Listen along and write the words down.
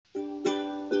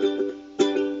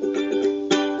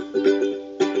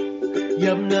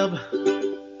nub,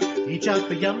 each out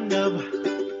the yum nub.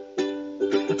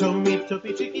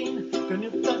 Toppy chicken,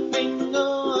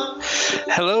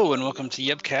 Hello and welcome to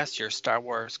Yubcast, your Star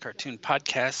Wars cartoon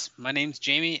podcast. My name's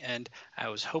Jamie and I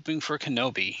was hoping for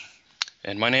Kenobi.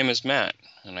 And my name is Matt,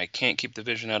 and I can't keep the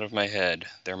vision out of my head.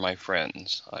 They're my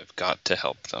friends. I've got to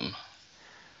help them.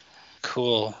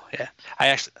 Cool. Yeah. I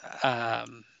actually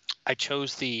I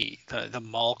chose the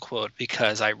Maul quote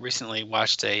because I recently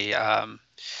watched a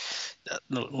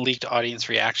leaked audience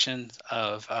reaction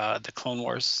of the Clone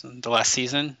Wars, the last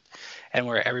season, and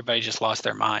where everybody just lost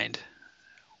their mind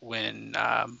when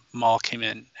Maul came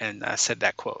in and said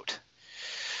that quote.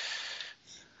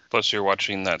 Plus, you're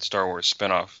watching that Star Wars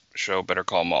spin-off show, Better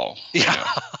Call Maul. Yeah.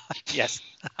 Yes.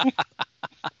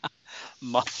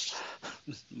 Maul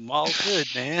good,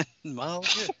 man. Maul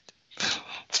good.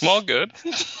 It's Maul good.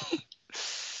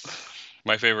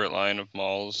 My favorite line of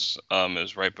Maul's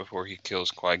is right before he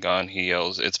kills Qui-Gon. He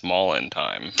yells, "It's Maulin'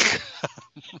 time."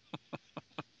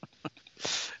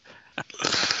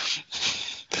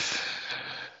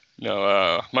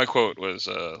 No, my quote was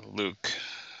Luke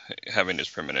having his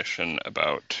premonition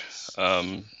about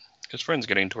his friends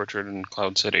getting tortured in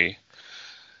Cloud City.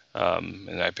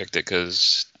 And I picked it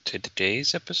because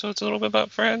today's episode's a little bit about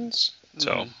friends.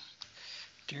 So,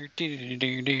 because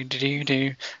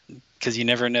you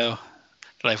never know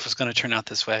life was going to turn out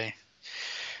this way.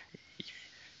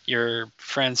 Your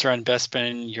friends are on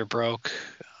Bespin, you're broke.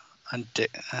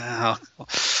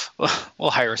 We'll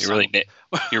hire a song.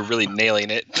 You're really nailing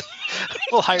it.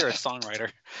 We'll hire a songwriter.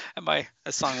 And by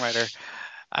a songwriter,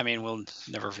 I mean we'll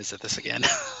never visit this again.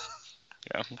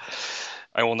 Yeah.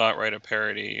 I will not write a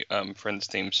parody Friends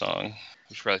theme song.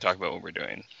 We should probably talk about what we're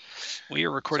doing. We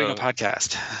are recording a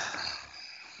podcast.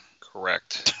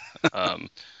 Correct.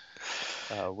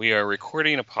 We are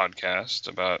recording a podcast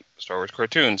about Star Wars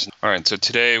cartoons. All right, so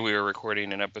today we are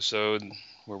recording an episode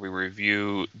where we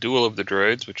review Duel of the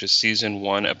Droids, which is Season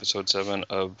 1, Episode 7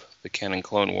 of the canon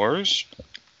Clone Wars.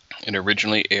 It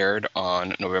originally aired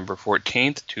on November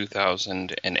 14th,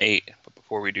 2008. But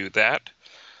before we do that,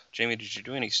 Jamie, did you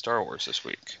do any Star Wars this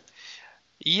week?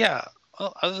 Yeah.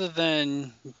 Well, other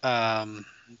than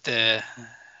the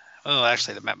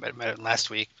last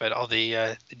week, but all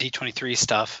the D23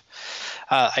 stuff,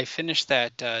 I finished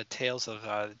that Tales of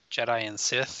Jedi and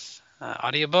Sith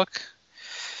audiobook.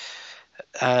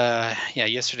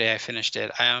 Yesterday I finished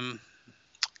it. I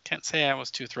can't say I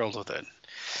was too thrilled with it.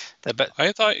 But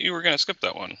I thought you were going to skip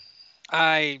that one.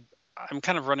 I'm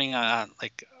kind of running on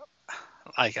like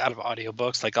out of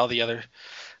audiobooks, like all the other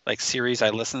like series I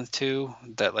listen to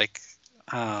that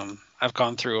I've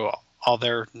gone through all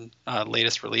their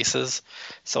latest releases,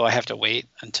 so I have to wait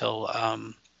until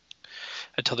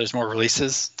there's more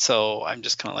releases. So I'm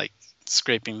just kind of like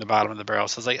scraping the bottom of the barrel.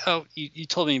 So I was like, oh, you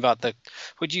told me about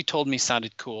what you told me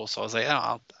sounded cool. So I was like, oh,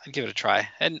 I'll give it a try.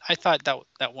 And I thought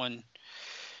that one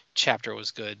chapter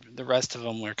was good. The rest of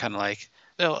them were kind of like,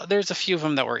 there's a few of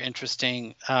them that were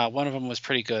interesting. One of them was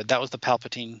pretty good. That was the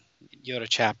Palpatine Yoda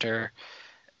chapter.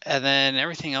 And then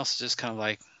everything else is just kind of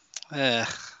like,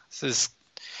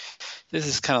 this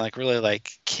is kind of like really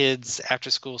like kids after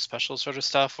school special sort of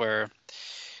stuff where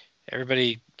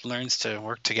everybody learns to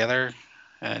work together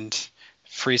and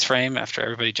freeze frame after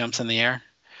everybody jumps in the air.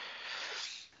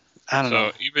 I don't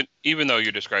know. So even though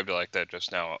you described it like that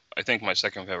just now, I think my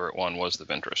second favorite one was the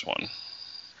Ventress one,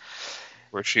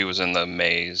 where she was in the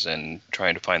maze and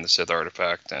trying to find the Sith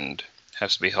artifact and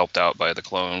has to be helped out by the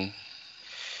clone.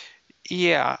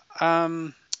 Yeah.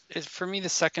 For me, the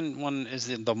second one is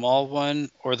the Maul one,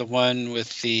 or the one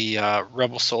with the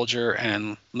Rebel soldier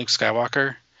and Luke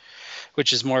Skywalker,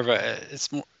 which is more of it's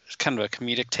kind of a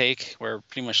comedic take where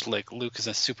pretty much like Luke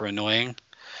is super annoying.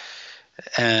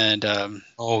 And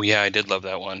oh yeah, I did love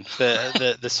that one.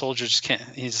 The soldier just can't.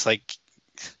 He's like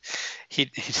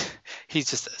he's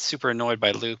just super annoyed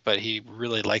by Luke, but he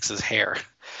really likes his hair.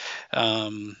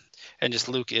 And just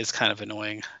Luke is kind of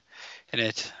annoying in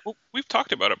it. Well, we've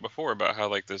talked about it before about how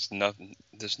like this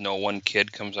no one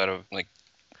kid comes out of like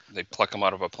they pluck him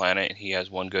out of a planet and he has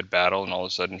one good battle and all of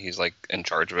a sudden he's like in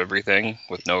charge of everything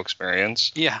with no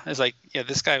experience. Yeah, it's like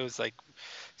this guy was like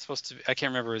supposed to be, I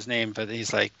can't remember his name, but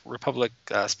he's like Republic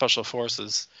Special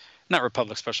Forces, not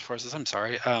Republic Special Forces, I'm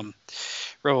sorry,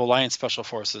 Rebel Alliance Special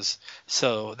Forces.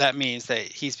 So that means that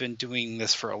he's been doing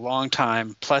this for a long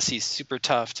time, plus he's super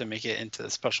tough to make it into the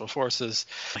Special Forces.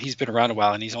 He's been around a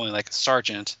while and he's only like a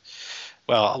sergeant.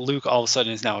 Well, Luke all of a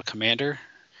sudden is now a commander.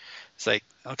 It's like,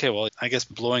 okay, well, I guess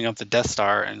blowing up the Death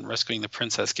Star and rescuing the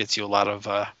princess gets you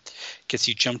gets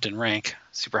you jumped in rank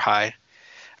super high.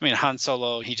 I mean, Han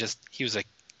Solo, he was a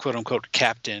quote unquote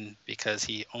captain because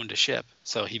he owned a ship,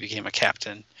 so he became a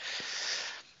captain.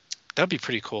 That'd be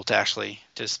pretty cool to actually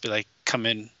just be like, come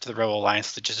in to the Rebel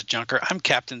Alliance to just a junker. I'm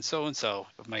Captain so and so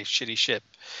of my shitty ship,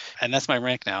 and that's my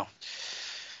rank now.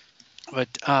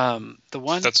 But the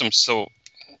one That's some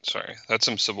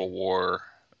Civil War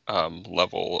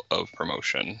level of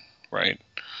promotion, right?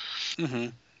 Mm-hmm.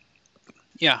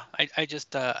 Yeah, I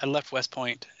just I left West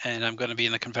Point and I'm going to be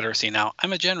in the Confederacy now.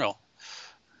 I'm a general.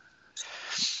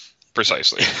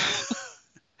 Precisely.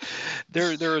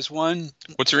 There was one.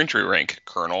 What's your entry rank,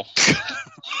 Colonel?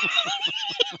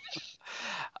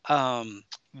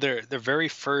 Their very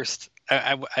first.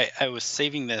 I was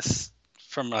saving this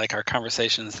from like our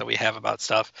conversations that we have about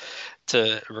stuff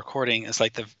to recording. It's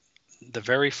like the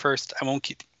very first. I won't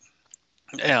keep.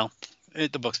 The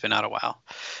book's been out a while.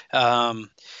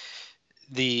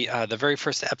 The very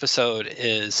first episode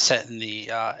is set in the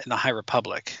High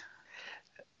Republic,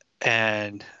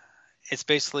 and it's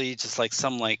basically just like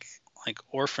some like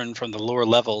orphan from the lower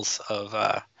levels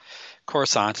of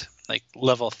Coruscant, like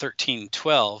level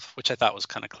 1312, which I thought was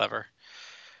kind of clever.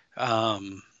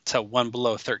 So one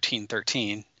below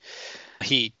 1313.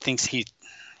 He thinks he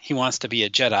wants to be a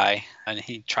Jedi, and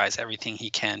he tries everything he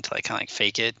can to like kind of like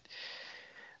fake it.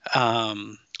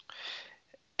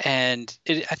 And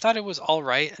I thought it was all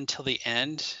right until the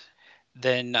end.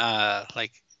 Then Yoda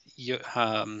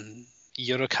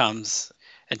comes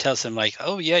and tells him like,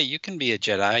 "Oh yeah, you can be a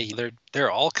Jedi. There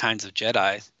are all kinds of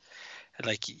Jedi.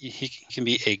 Like he can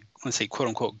be a, let's say, quote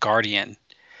unquote guardian."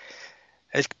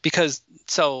 Because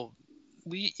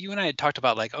you and I had talked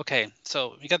about like, okay,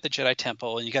 so you got the Jedi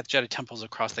Temple and you got the Jedi temples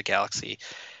across the galaxy,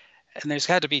 and there's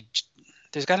got to be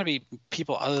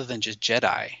people other than just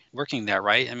Jedi working there,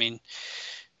 right? I mean,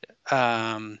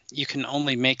 you can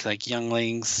only make like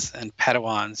younglings and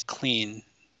Padawans clean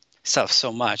stuff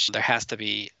so much. There has to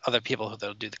be other people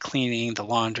that'll do the cleaning, the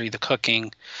laundry, the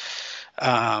cooking.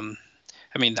 I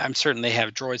mean, I'm certain they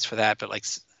have droids for that, but like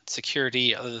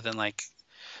security, other than like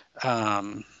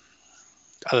the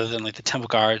temple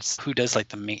guards, who does like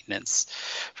the maintenance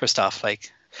for stuff,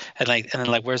 like, and then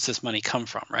like where's this money come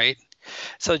from, right?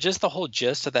 So just the whole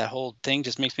gist of that whole thing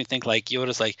just makes me think like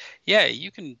Yoda's like, yeah,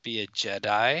 you can be a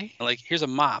Jedi. Like, here's a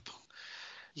mop.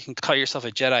 You can call yourself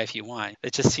a Jedi if you want.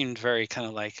 It just seemed very kind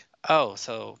of like, oh,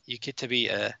 so you get to be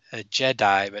a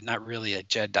Jedi, but not really a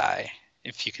Jedi,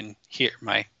 if you can hear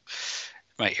my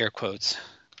air quotes.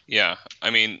 Yeah, I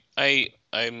mean,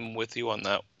 I'm with you on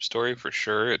that story for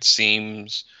sure. It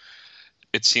seemed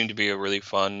to be a really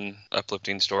fun,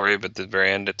 uplifting story, but at the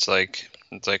very end, it's like,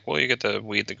 well, you get to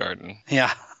weed the garden.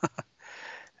 Yeah.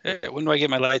 When do I get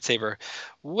my lightsaber?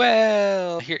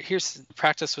 Well, here's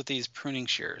practice with these pruning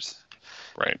shears.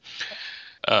 Right.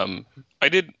 I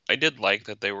did like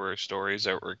that they were stories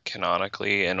that were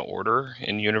canonically in order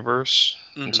in universe,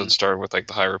 and so it started with like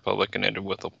the High Republic and ended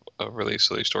with a really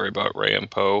silly story about Rey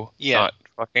and Poe not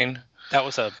fucking. That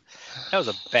was a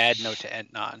bad note to end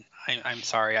on. I'm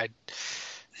sorry.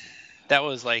 That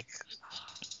was like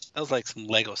some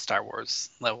Lego Star Wars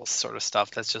level sort of stuff.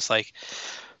 That's just like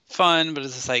fun, but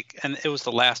it's just like, and it was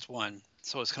the last one,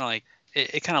 so it's kind of like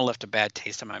it kind of left a bad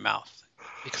taste in my mouth,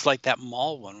 because like that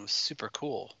Maul one was super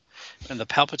cool, and the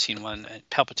Palpatine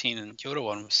and Yoda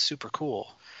one was super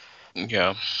cool.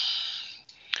 Yeah,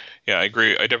 I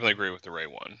agree. I definitely agree with the Rey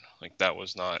one. Like, that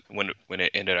was not, when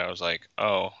it ended, I was like,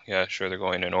 oh yeah, sure, they're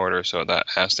going in order, so that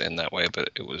has to end that way.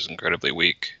 But it was incredibly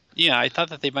weak. Yeah, I thought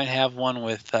that they might have one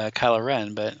with Kylo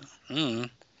Ren, but oh,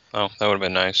 that would have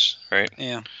been nice, right?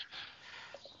 Yeah.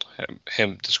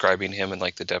 Him describing him in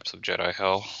like the depths of Jedi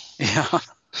hell. Yeah.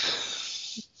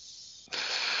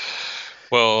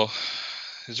 Well,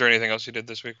 is there anything else you did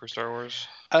this week for Star Wars?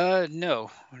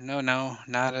 No,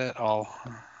 not at all.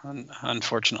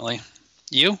 Unfortunately.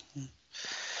 You?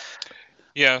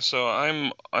 Yeah, so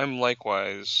I'm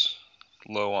likewise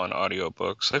low on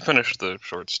audiobooks. I finished the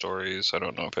short stories. I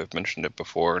don't know if I've mentioned it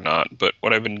before or not, but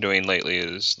what I've been doing lately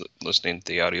is listening to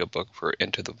the audiobook for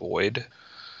Into the Void,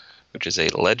 which is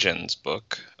a Legends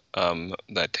book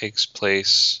that takes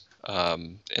place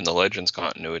in the Legends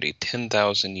continuity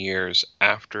 10,000 years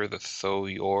after the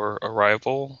Tho-Yor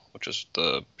arrival, which is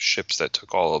the ships that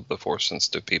took all of the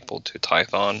Force-sensitive people to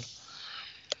Tython.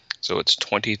 So it's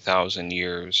 20,000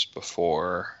 years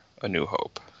before A New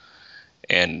Hope.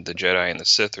 And the Jedi and the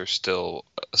Sith are still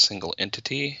a single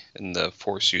entity, and the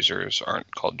Force users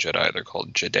aren't called Jedi, they're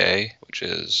called Jedi, which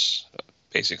is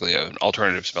basically an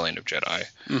alternative spelling of Jedi.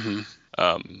 Mm-hmm.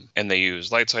 And they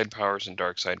use light side powers and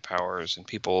dark side powers, and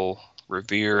people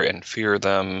revere and fear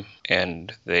them,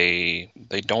 and they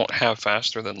don't have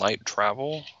faster than light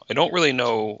travel. I don't really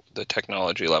know the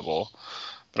technology level,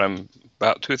 but I'm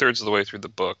about 2/3 of the way through the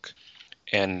book,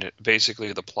 and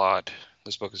basically the plot.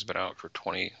 This book has been out for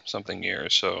 20-something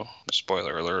years, so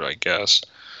spoiler alert, I guess.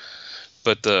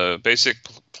 But the basic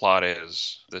plot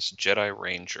is this Jedi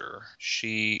Ranger.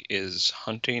 She is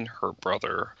hunting her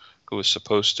brother, who is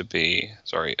supposed to be,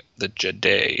 the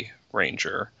Jedi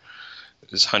Ranger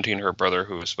is hunting her brother,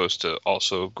 who is supposed to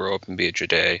also grow up and be a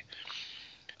Jedi.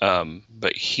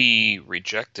 But he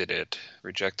rejected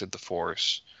the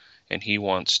Force, and he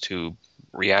wants to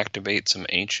reactivate some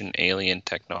ancient alien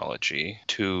technology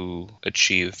to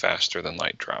achieve faster than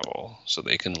light travel so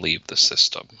they can leave the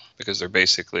system, because they're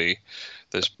basically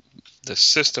the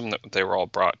system that they were all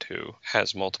brought to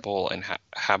has multiple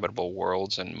habitable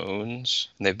worlds and moons,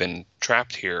 and they've been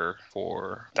trapped here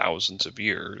for thousands of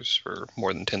years, for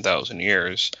more than 10,000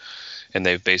 years, and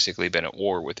they've basically been at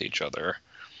war with each other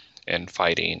and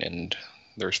fighting, and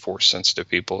there's force sensitive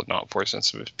people, not force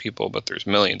sensitive people, but there's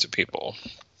millions of people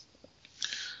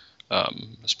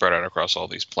spread out across all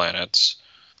these planets.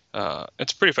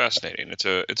 It's pretty fascinating. It's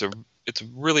a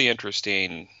really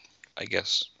interesting, I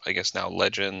guess now,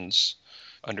 legends,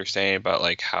 understanding about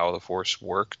like how the Force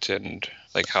worked, and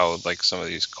like how like some of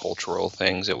these cultural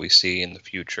things that we see in the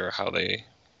future, how they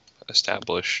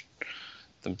establish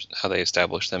them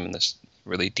in this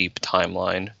really deep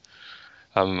timeline.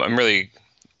 I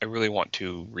really want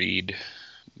to read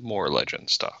more legend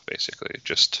stuff, basically.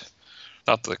 Just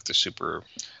not like the super.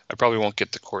 I probably won't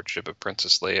get the courtship of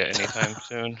Princess Leia anytime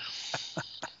soon.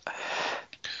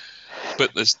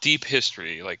 But this deep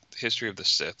history, like the history of the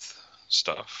Sith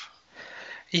stuff.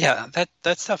 Yeah,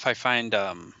 that stuff I find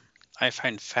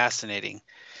fascinating,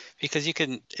 because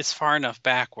it's far enough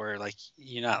back where like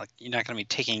you're not going to be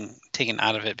taken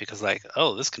out of it because like,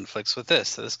 oh, this conflicts with this,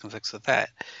 so this conflicts with that.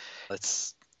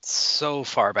 It's so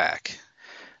far back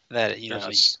that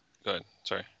Go ahead.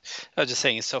 Sorry. I was just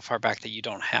saying it's so far back that you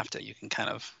don't have to. You can kind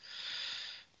of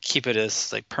keep it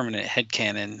as like permanent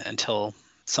headcanon until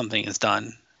something is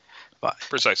done. But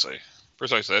Precisely.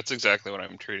 That's exactly what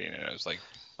I'm treating it as.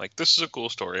 Like this is a cool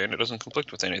story, and it doesn't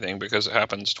conflict with anything because it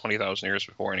happens 20,000 years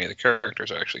before any of the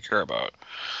characters I actually care about.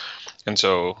 And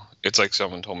so it's like if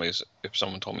someone told me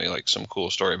like some cool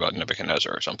story about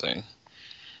Nebuchadnezzar or something,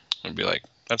 I'd be like,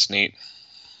 that's neat.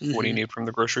 Mm-hmm. What do you need from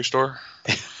the grocery store?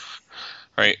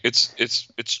 Right?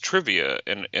 It's trivia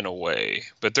in a way,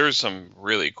 but there's some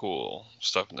really cool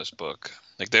stuff in this book.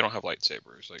 Like they don't have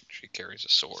lightsabers. Like she carries a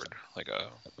sword, like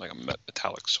a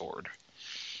metallic sword,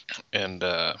 and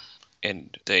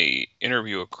they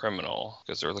interview a criminal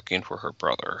because they're looking for her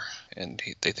brother, and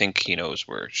they think he knows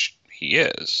where he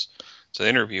is. So they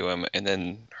interview him, and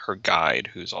then her guide,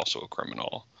 who's also a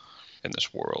criminal in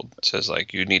this world, says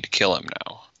like, you need to kill him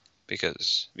now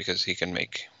because he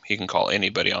can call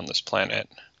anybody on this planet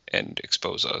and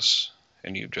expose us.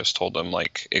 And you just told him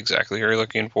like exactly who you're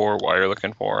looking for, why you're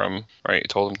looking for him, right? You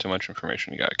told him too much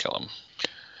information. You got to kill him.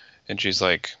 And she's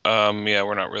like, yeah,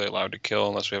 we're not really allowed to kill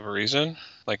unless we have a reason,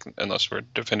 like unless we're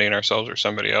defending ourselves or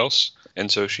somebody else.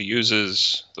 And so she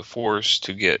uses the Force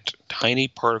to get tiny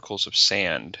particles of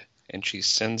sand, and she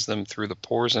sends them through the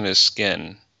pores in his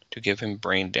skin to give him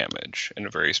brain damage in a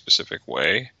very specific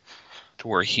way, to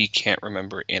where he can't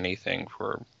remember anything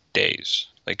for days.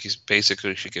 Like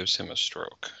she gives him a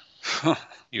stroke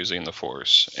using the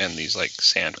Force and these like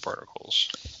sand particles.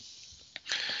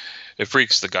 It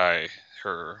freaks the guy,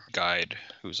 her guide,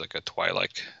 who's like a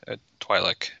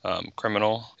Twi'lek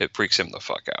criminal. It freaks him the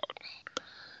fuck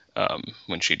out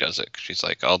when she does it. She's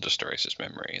like, I'll just erase his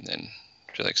memory, and then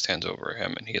she like stands over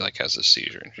him, and he like has this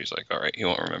seizure, and she's like, all right, he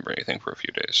won't remember anything for a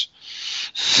few days.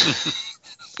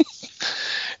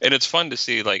 And it's fun to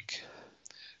see, like,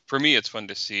 for me, it's fun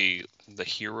to see the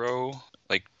hero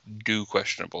like do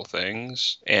questionable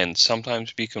things and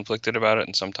sometimes be conflicted about it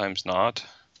and sometimes not.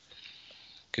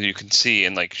 Because you can see,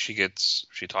 and like she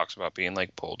talks about being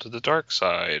like pulled to the dark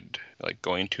side, like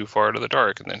going too far to the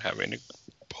dark and then having to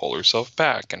pull herself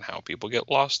back, and how people get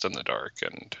lost in the dark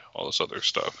and all this other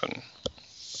stuff. And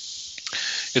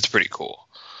it's pretty cool.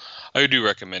 I do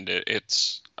recommend it.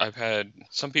 I've had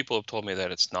some people have told me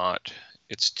that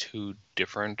it's too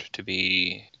different to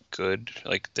be good.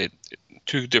 Like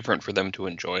too different for them to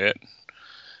enjoy it,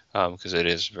 because it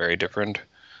is very different.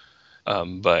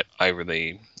 But I'm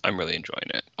really enjoying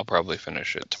it. I'll probably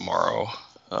finish it tomorrow,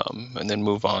 and then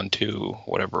move on to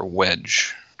whatever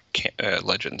Wedge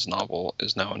Legends novel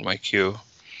is now in my queue.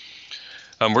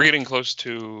 We're getting close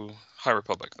to High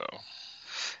Republic, though.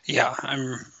 Yeah,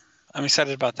 I'm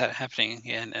excited about that happening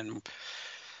again, and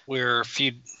we're a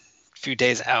few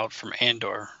days out from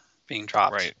Andor being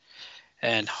dropped. Right.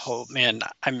 And man,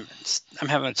 I'm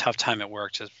having a tough time at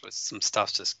work just with some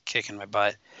stuff just kicking my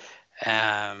butt.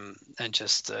 and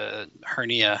just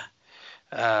hernia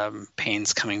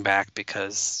pains coming back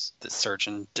because the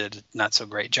surgeon did a not so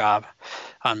great job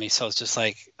on me. So it's just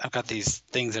like I've got these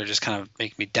things that are just kind of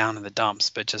make me down in the dumps.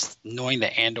 But just knowing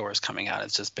that Andor is coming out,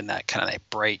 it's just been that kind of that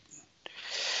bright,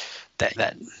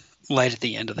 that light at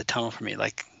the end of the tunnel for me.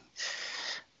 Like,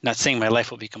 not saying my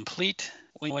life will be complete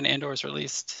when Andor is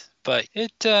released, but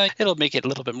it'll make it a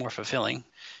little bit more fulfilling.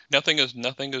 Nothing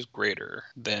is greater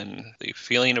than the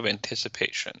feeling of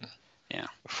anticipation. Yeah.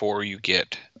 Before you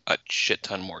get a shit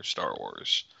ton more Star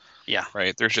Wars. Yeah.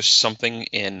 Right? There's just something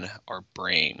in our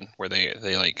brain where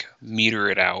they like meter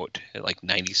it out at like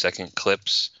 90-second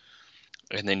clips.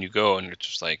 And then you go and it's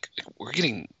just like, we're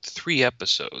getting 3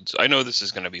 episodes. I know this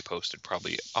is going to be posted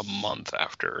probably a month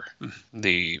after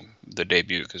the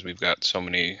debut because we've got so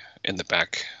many in the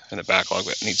backlog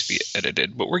that needs to be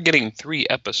edited. But we're getting 3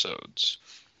 episodes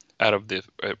out of the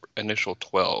initial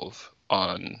 12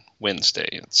 on Wednesday.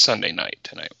 It's Sunday night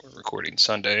tonight. We're recording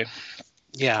Sunday.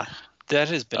 Yeah, that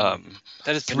has been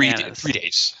that is 3 bananas. 3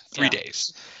 days. 3 Yeah.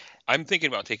 days. I'm thinking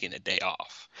about taking a day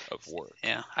off of work.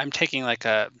 Yeah, I'm taking like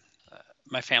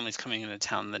my family's coming into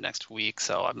town the next week,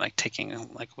 so I'm like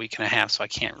taking like a week and a half, so I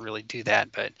can't really do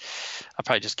that. But I'll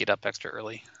probably just get up extra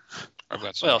early. I've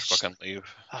got so much fucking leave.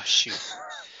 Oh shoot!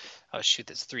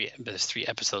 There's 3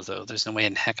 episodes though. There's no way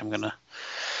in heck I'm gonna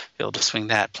be able to swing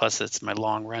that. Plus, it's my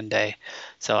long run day,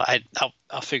 so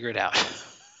I'll figure it out.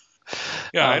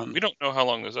 Yeah, we don't know how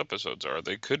long those episodes are.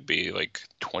 They could be like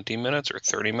 20 minutes or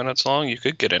 30 minutes long. You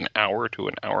could get an hour to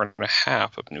an hour and a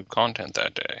half of new content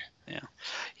that day.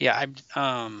 Yeah.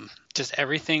 I'm just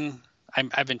everything.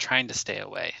 I've been trying to stay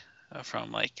away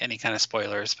from like any kind of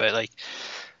spoilers, but like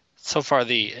so far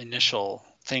the initial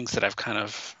things that I've kind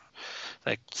of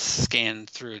like scanned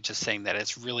through, just saying that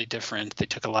it's really different. They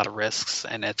took a lot of risks,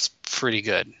 and it's pretty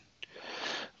good.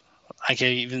 I can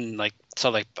even like saw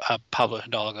like Pablo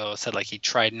Hidalgo said like he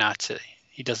tried not to.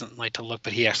 He doesn't like to look,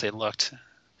 but he actually looked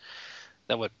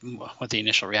at what the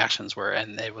initial reactions were,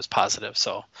 and it was positive.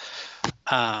 So,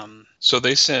 So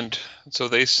they sent.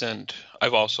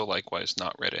 I've also likewise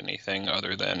not read anything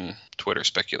other than Twitter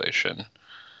speculation,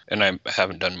 and I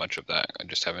haven't done much of that. I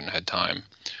just haven't had time.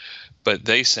 But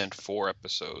they sent 4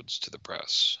 episodes to the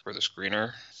press for the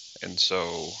screener, and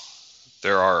so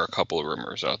there are a couple of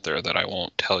rumors out there that I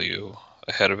won't tell you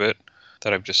ahead of it,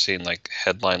 that I've just seen like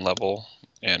headline level,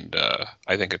 and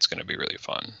I think it's going to be really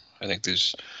fun.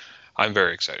 I'm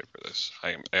very excited for this.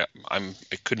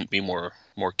 It couldn't be more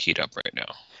keyed up right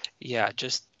now. Yeah, it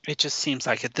just seems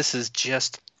like it. This is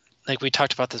just like we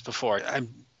talked about this before.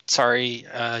 I'm sorry,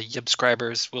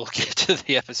 subscribers. We'll get to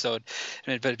the episode,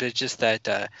 but just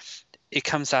that it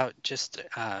comes out just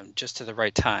to the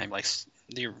right time. Like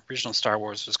the original Star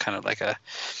Wars was kind of like an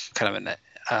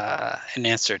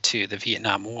answer to the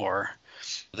Vietnam War.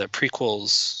 The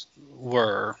prequels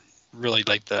were really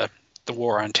like the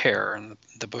war on terror and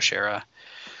the Bush era.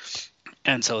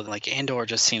 And so like Andor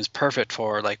just seems perfect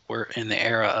for like we're in the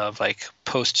era of like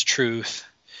post-truth,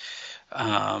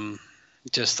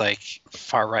 just like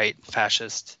far-right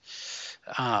fascist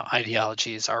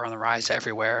ideologies are on the rise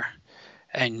everywhere.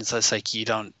 And it's just like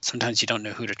sometimes you don't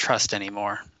know who to trust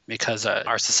anymore because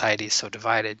our society is so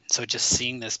divided. So just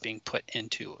seeing this being put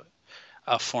into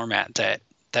a format that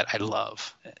I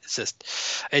love,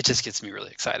 it just gets me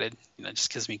really excited. It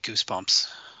just gives me goosebumps.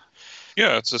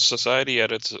 Yeah, it's a society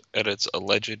at its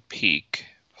alleged peak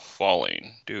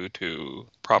falling due to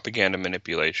propaganda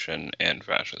manipulation and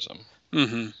fascism.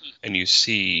 Mm-hmm. And you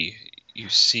see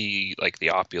like the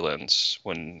opulence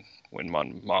when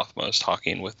Mon Mothma is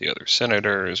talking with the other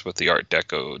senators, with the Art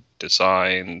Deco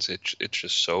designs. It's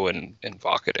just so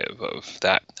evocative of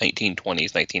that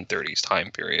 1920s, 1930s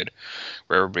time period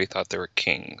where everybody thought they were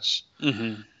kings.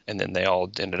 Mm-hmm. And then they all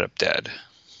ended up dead.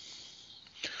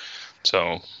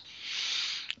 So,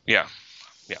 yeah.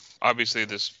 Obviously,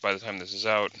 by the time this is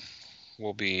out,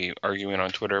 we'll be arguing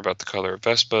on Twitter about the color of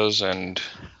Vespas and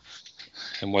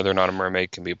whether or not a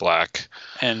mermaid can be black.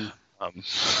 And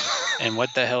what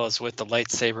the hell is with the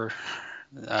lightsaber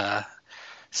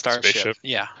starship? Spaceship?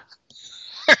 Yeah.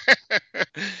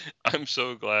 I'm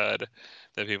so glad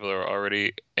that people are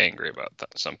already angry about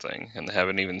something and they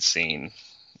haven't even seen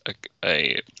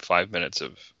a 5 minutes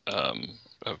of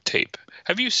tape.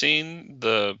 Have you seen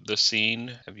the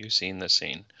scene? Have you seen the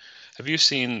scene? Have you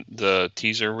seen the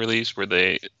teaser release where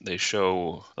they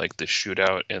show like the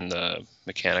shootout in the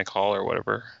mechanic hall or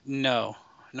whatever? No,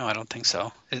 I don't think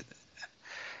so.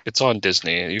 It's on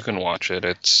Disney. You can watch it.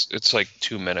 It's like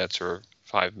 2 minutes or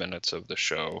 5 minutes of the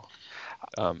show.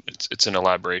 It's an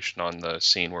elaboration on the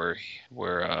scene where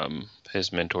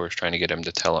his mentor is trying to get him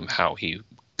to tell him how he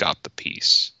got the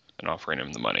piece and offering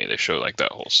him the money. They show like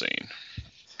that whole scene.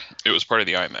 It was part of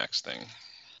the IMAX thing.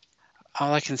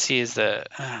 All I can see is the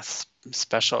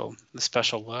special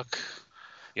look.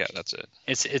 Yeah, that's it.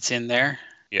 It's in there.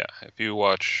 Yeah, if you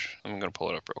watch, I'm gonna pull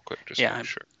it up real quick just to Yeah. make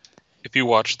sure. If you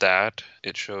watch that,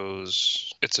 it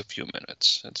shows it's a few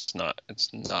minutes. It's not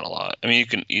a lot. I mean, you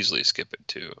can easily skip it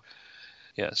too.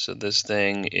 Yeah, so this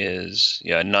thing is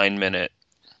 9-minute.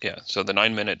 Yeah, so the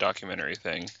 9-minute documentary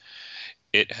thing.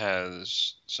 It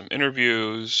has some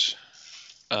interviews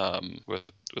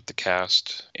with the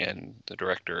cast and the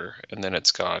director, and then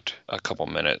it's got a couple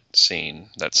minute scene.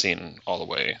 That scene all the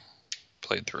way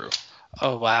played through.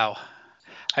 Oh wow!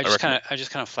 I just kind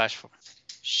of flash forward.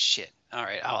 Shit. All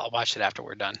right, I'll watch it after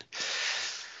we're done.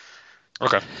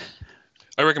 Okay.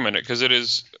 I recommend it because it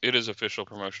is official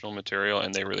promotional material,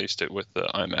 and they released it with the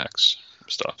IMAX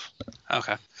stuff.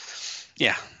 Okay.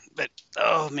 Yeah, but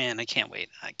oh man, I can't wait.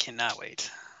 I cannot wait.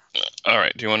 All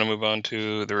right. Do you want to move on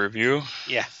to the review?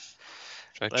 Yeah.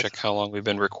 Should I check how long we've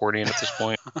been recording at this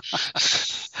point?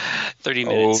 30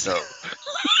 minutes. Oh, no.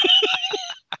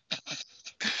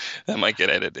 That might get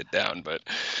edited down, but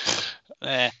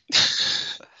yeah,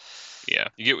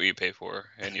 you get what you pay for,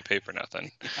 and you pay for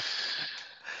nothing.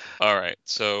 All right,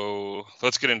 so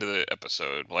let's get into the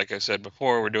episode. Like I said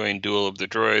before, we're doing Duel of the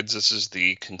Droids. This is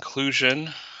the conclusion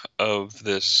of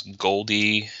this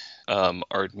Goldie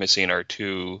missing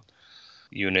R2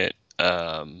 unit,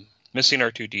 missing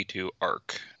R2-D2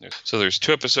 arc. So there's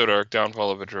 2-episode arc, Downfall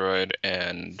of a Droid,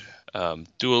 and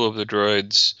Duel of the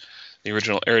Droids. The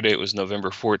original air date was November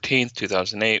 14th,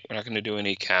 2008. We're not going to do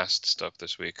any cast stuff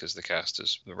this week because the cast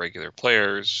is the regular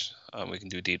players. We can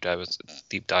do deep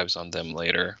dives on them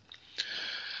later.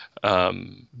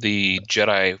 The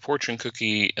Jedi fortune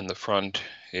cookie in the front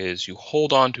is you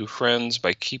hold on to friends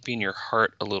by keeping your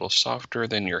heart a little softer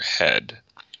than your head.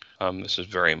 This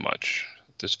very much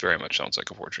sounds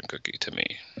like a fortune cookie to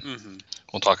me. Mm-hmm.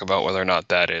 We'll talk about whether or not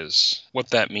that is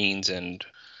what that means and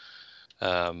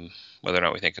whether or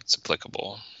not we think it's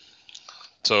applicable.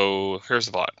 So here's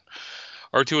the plot.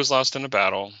 R2 is lost in a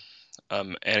battle.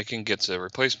 Anakin gets a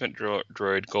replacement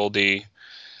droid, Goldie,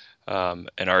 and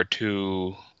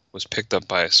R2 was picked up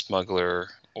by a smuggler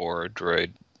or a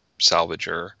droid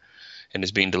salvager and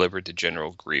is being delivered to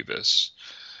General Grievous.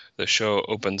 The show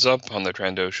opens up on the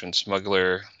Trandoshan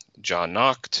smuggler, John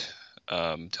Noct,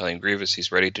 telling Grievous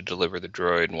he's ready to deliver the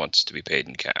droid and wants to be paid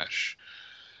in cash.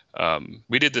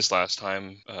 We did this last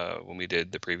time when we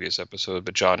did the previous episode,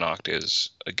 but John Noct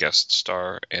is a guest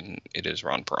star, and it is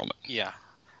Ron Perlman. Yeah,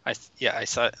 I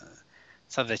saw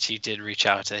that you did reach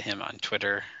out to him on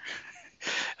Twitter.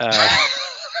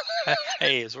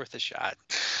 Hey, it was worth a shot.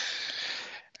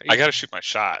 I got to shoot my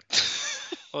shot.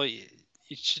 Well, you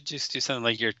should just do something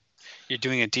like you're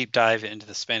doing a deep dive into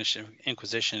the Spanish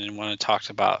Inquisition and want to talk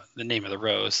about the name of the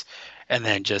rose, and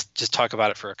then just talk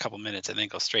about it for a couple minutes and then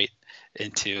go straight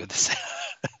into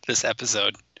this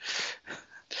episode.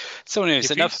 So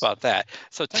anyways, enough about that.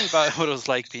 So tell me about what it was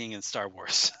like being in Star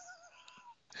Wars.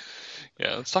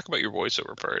 Yeah, let's talk about your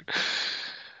voiceover part.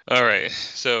 All right,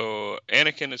 so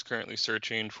Anakin is currently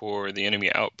searching for the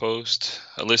enemy outpost,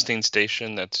 a listing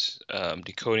station that's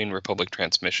decoding Republic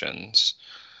transmissions.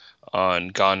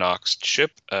 On Noct's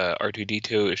ship,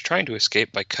 R2-D2 is trying to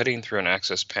escape by cutting through an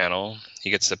access panel.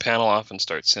 He gets the panel off and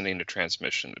starts sending a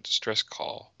transmission, a distress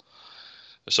call.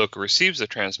 Ahsoka receives the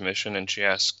transmission and she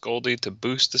asks Goldie to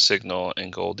boost the signal,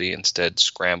 and Goldie instead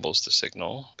scrambles the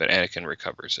signal, but Anakin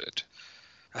recovers it.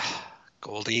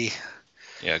 Goldie.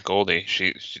 Yeah, Goldie.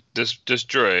 This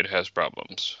droid has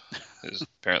problems. Is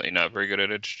apparently not very good at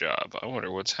its job. I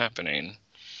wonder what's happening.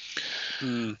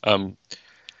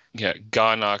 Yeah,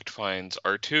 Noct finds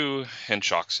R2 and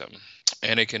shocks him.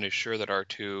 Anakin is sure that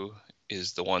R2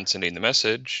 is the one sending the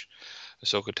message.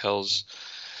 Ahsoka tells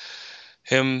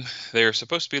him they're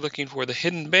supposed to be looking for the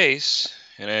hidden base,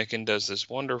 and Anakin does this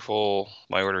wonderful,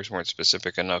 my orders weren't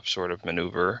specific enough sort of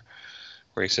maneuver,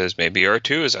 where he says maybe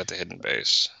R2 is at the hidden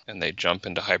base, and they jump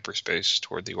into hyperspace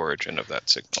toward the origin of that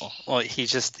signal. Well, he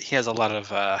has a lot of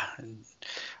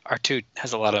R2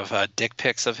 has a lot of dick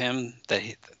pics of him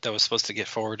that was supposed to get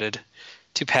forwarded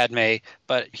to Padme,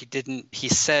 but he didn't. He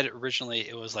said originally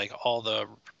it was like all the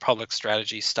Republic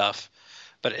strategy stuff,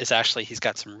 but it's actually he's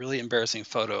got some really embarrassing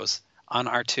photos on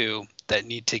R2 that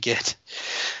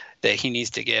he needs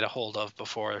to get a hold of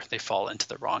before they fall into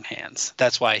the wrong hands.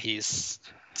 That's why he's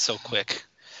so quick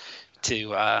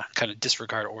to kind of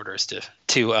disregard orders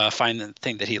to find the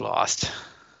thing that he lost.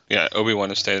 Yeah,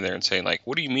 Obi-Wan is standing there and saying, like,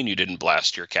 what do you mean you didn't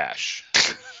blast your cache?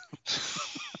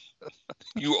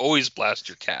 You always blast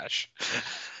your cache.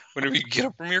 Whenever you get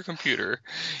up from your computer,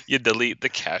 you delete the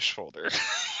cache folder.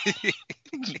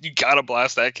 You gotta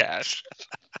blast that cache.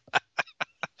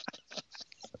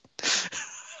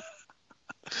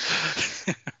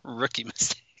 Rookie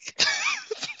mistake.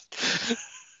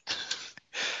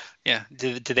 Yeah.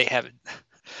 Do they have it?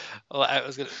 Well, I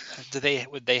was gonna.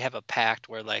 Would they have a pact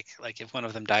where like if one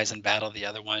of them dies in battle, the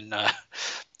other one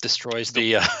destroys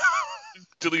the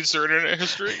Deletes their internet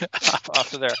history.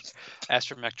 off of their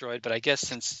astromech droid? But I guess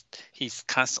since he's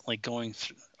constantly going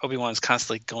through, Obi-Wan's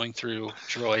constantly going through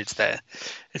droids, that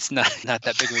it's not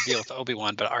that big of a deal with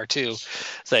Obi-Wan, but R2,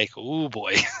 it's like, ooh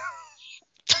boy.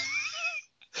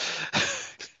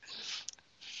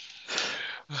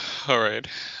 All right.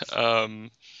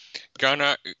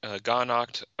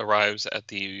 Garnock arrives at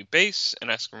the base and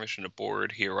asks permission to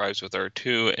board. He arrives with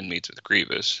R2 and meets with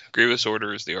Grievous. Grievous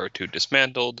orders the R2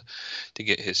 dismantled to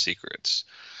get his secrets.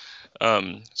 So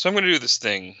I'm going to do this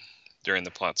thing during the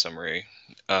plot summary.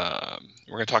 We're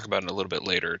going to talk about it a little bit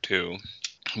later too.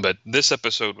 But this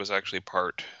episode was actually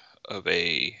part of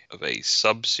a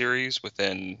sub-series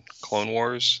within Clone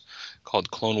Wars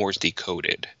called Clone Wars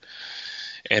Decoded.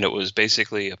 And it was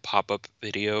basically a pop-up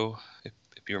video,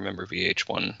 if you remember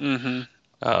VH1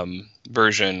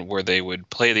 version, where they would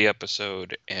play the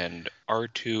episode and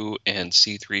R2 and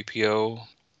C-3PO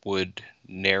would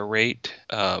narrate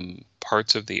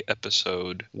parts of the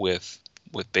episode with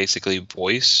basically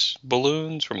voice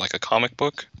balloons from like a comic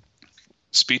book,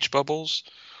 speech bubbles,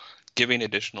 giving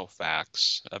additional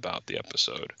facts about the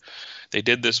episode. They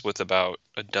did this with about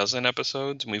a dozen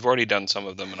episodes, and we've already done some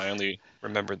of them, and I only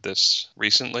remembered this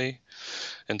recently,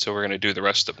 and so we're going to do the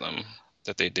rest of them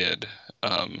that they did.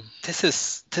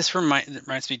 This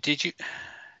reminds me.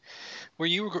 Were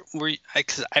you?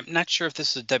 Because I'm not sure if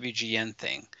this is a WGN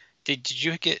thing. Did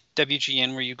you get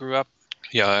WGN where you grew up?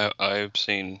 Yeah, I've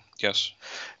seen, yes.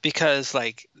 Because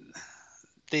like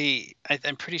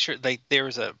I'm pretty sure like there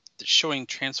was a showing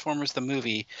Transformers the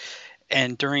movie,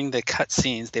 and during the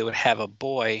cutscenes they would have a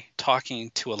boy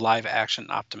talking to a live action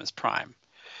Optimus Prime,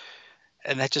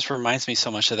 and that just reminds me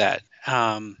so much of that.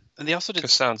 And they also did. It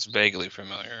sounds vaguely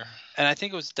familiar. And I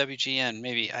think it was WGN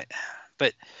maybe.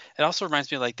 But it also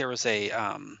reminds me like there was a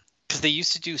because they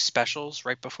used to do specials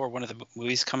right before one of the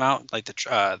movies come out, like the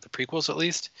prequels at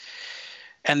least.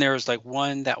 And there was like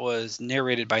one that was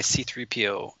narrated by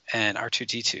C-3PO and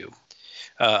R2-D2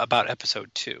 about episode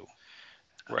 2.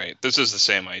 Right. This is the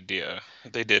same idea.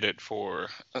 They did it for,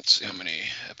 let's see how many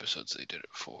episodes they did it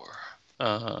for.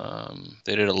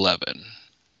 They did 11.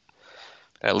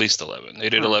 At least 11. They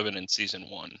did 11 in season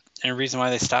 1. And the reason why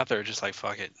they stopped there, just like,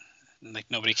 fuck it. Like,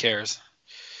 nobody cares.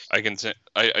 I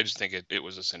just think it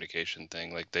was a syndication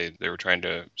thing. Like, they were trying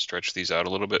to stretch these out a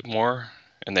little bit more,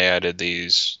 and they added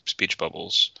these speech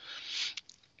bubbles.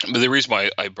 But the reason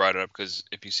why I brought it up, because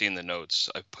if you see in the notes,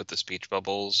 I've put the speech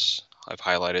bubbles, I've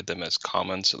highlighted them as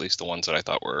comments, at least the ones that I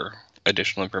thought were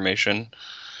additional information.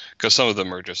 Because some of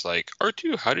them are just like,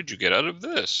 R2, how did you get out of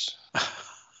this?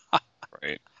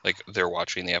 Right? Like, they're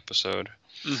watching the episode.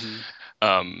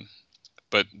 Mm-hmm.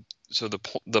 But so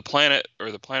the planet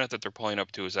that they're pulling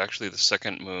up to is actually the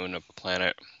second moon of the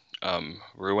planet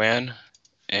Ruan.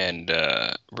 And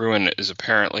Ruan is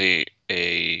apparently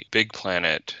a big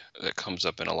planet that comes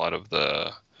up in a lot of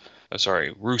the...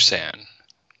 Ruusan.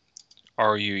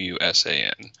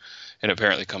 Ruusan. And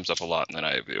apparently comes up a lot in the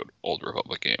Night of the Old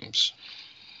Republic games.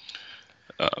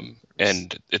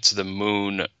 And it's the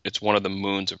moon. It's one of the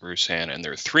moons of Ruusan, and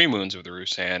there are 3 moons of the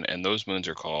Ruusan, and those moons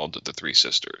are called the Three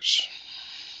Sisters.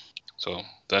 So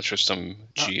that's just some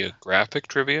geographic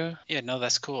trivia. Yeah, no,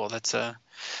 that's cool. That's I'm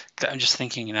just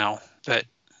thinking now, but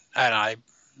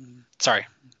sorry,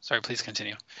 please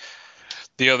continue.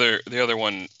 The other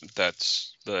one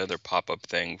that's the other pop-up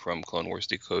thing from Clone Wars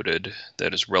Decoded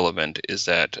that is relevant is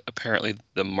that apparently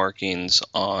the markings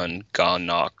on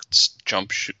Garnock's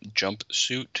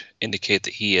jumpsuit indicate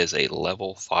that he is a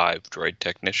level 5 droid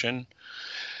technician.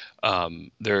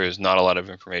 There is not a lot of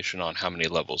information on how many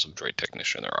levels of droid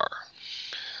technician there are.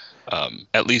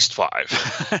 At least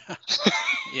 5.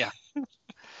 Yeah.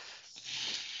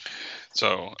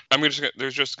 So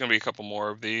there's just going to be a couple more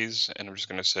of these, and I'm just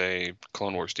going to say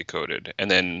Clone Wars Decoded.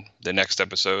 And then the next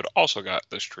episode also got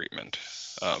this treatment.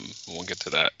 We'll get to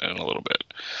that in a little bit.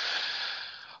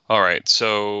 All right,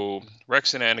 so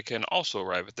Rex and Anakin also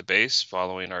arrive at the base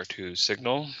following R2's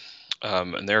signal,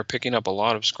 and they're picking up a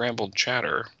lot of scrambled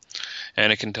chatter.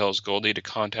 Anakin tells Goldie to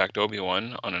contact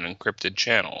Obi-Wan on an encrypted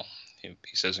channel. He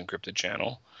says encrypted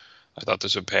channel. I thought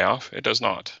this would pay off. It does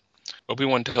not.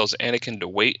 Obi-Wan tells Anakin to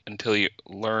wait until he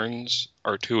learns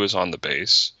R2 is on the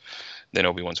base. Then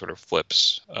Obi-Wan sort of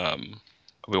flips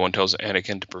Obi-Wan tells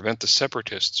Anakin to prevent the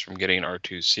Separatists from getting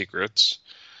R2's secrets,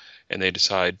 and they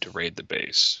decide to raid the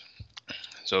base.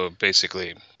 So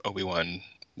basically, Obi-Wan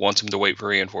wants him to wait for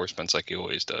reinforcements like he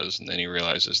always does, and then he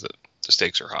realizes that the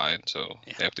stakes are high, and so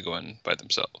they have to go in by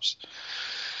themselves.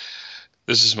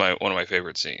 This is one of my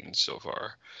favorite scenes so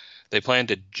far. They plan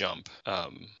to jump,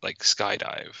 like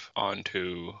skydive,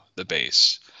 onto the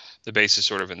base. The base is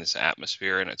sort of in this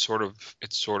atmosphere, and it sort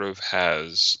of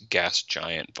has gas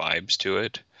giant vibes to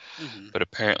it. Mm-hmm. But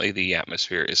apparently the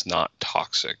atmosphere is not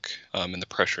toxic, and the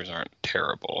pressures aren't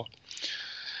terrible.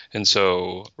 And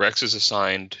so Rex is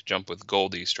assigned to jump with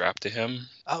Goldie strapped to him.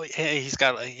 Oh, yeah, he's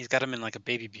got him in like a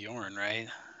baby Bjorn, right?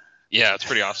 Yeah, it's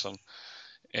pretty awesome.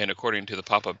 And according to the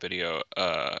pop-up video,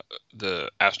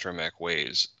 the astromech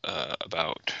weighs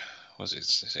about, what was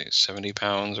it, 70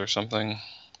 pounds or something,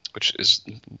 which is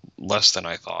less than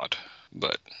I thought.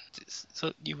 But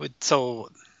so it's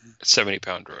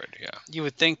 70-pound droid, yeah. You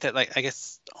would think that, like, I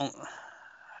guess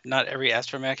not every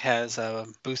astromech has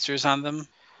boosters on them.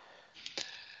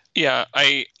 Yeah,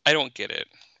 I don't get it,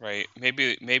 right?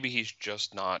 Maybe he's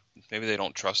just not. Maybe they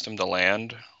don't trust him to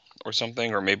land or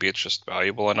something, or maybe it's just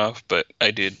valuable enough. But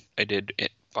I did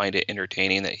find it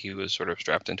entertaining that he was sort of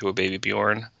strapped into a baby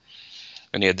Bjorn,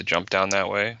 and he had to jump down that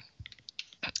way.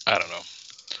 I don't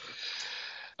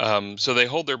know. So they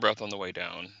hold their breath on the way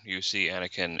down. You see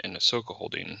Anakin and Ahsoka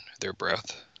holding their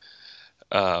breath,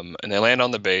 and they land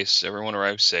on the base. Everyone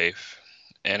arrives safe.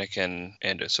 Anakin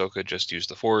and Ahsoka just use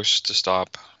the Force to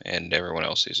stop, and everyone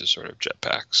else uses sort of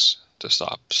jetpacks to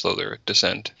slow their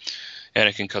descent.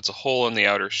 Anakin cuts a hole in the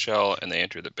outer shell, and they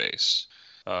enter the base.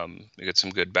 We get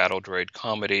some good battle droid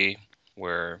comedy,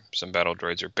 where some battle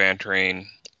droids are bantering,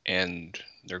 and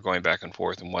they're going back and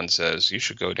forth, and one says, "You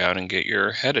should go down and get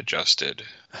your head adjusted,"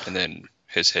 and then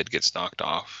his head gets knocked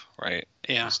off, right?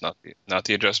 Yeah. It's not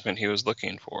the adjustment he was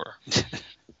looking for.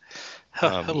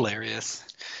 Hilarious.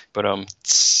 But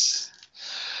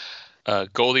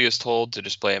Goldie is told to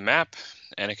display a map.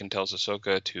 Anakin tells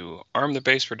Ahsoka to arm the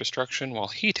base for destruction while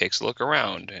he takes a look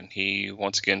around, and he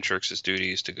once again shirks his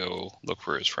duties to go look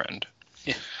for his friend.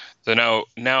 Yeah. So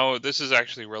now this is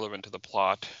actually relevant to the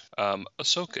plot.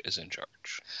 Ahsoka is in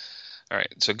charge. All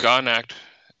right, so Ganak,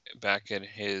 back in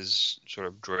his sort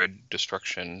of droid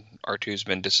destruction, R2's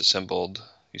been disassembled.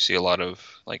 You see a lot of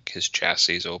like his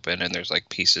chassis open, and there's like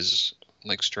pieces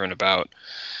like strewn about.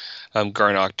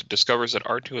 Garnock discovers that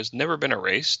R2 has never been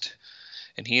erased,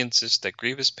 and he insists that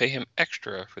Grievous pay him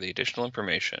extra for the additional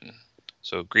information.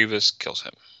 So Grievous kills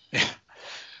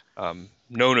him.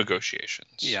 No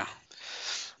negotiations. Yeah.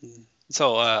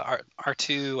 So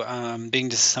R2 being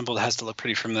disassembled has to look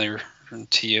pretty familiar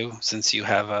to you, since you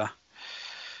have a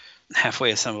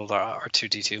halfway assembled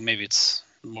R2-D2. Maybe it's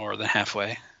more than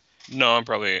halfway. No, I'm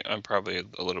probably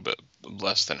a little bit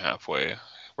less than halfway.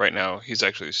 Right now, he's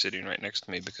actually sitting right next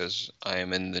to me because I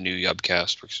am in the new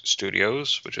Yubcast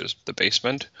Studios, which is the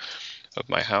basement of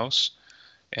my house.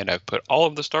 And I've put all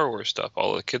of the Star Wars stuff,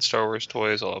 all of the kids' Star Wars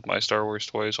toys, all of my Star Wars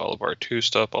toys, all of R2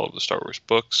 stuff, all of the Star Wars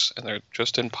books, and they're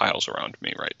just in piles around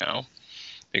me right now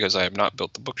because I have not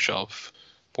built the bookshelf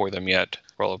for them yet,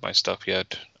 for all of my stuff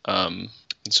yet.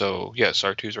 So, yes,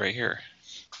 R2's right here.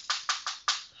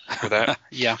 For that?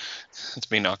 Yeah.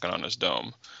 It's me knocking on his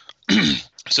dome.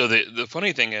 So the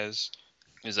funny thing is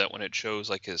that when it shows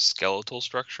like his skeletal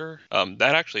structure,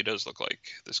 that actually does look like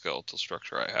the skeletal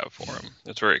structure I have for him.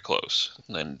 It's very close,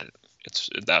 and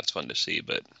that's fun to see.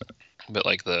 But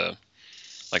like the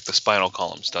spinal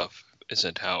column stuff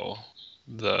isn't how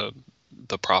the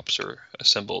props are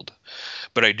assembled.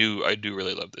 But I do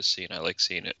really love this scene. I like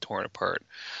seeing it torn apart.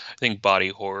 I think body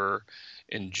horror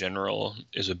in general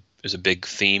is a big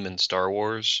theme in Star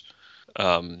Wars.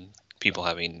 People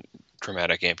having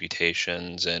traumatic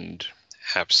amputations and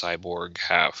half cyborg,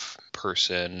 half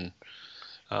person,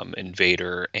 in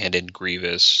Vader and in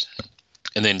Grievous,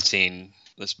 and then seeing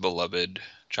this beloved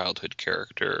childhood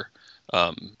character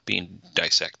being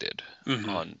dissected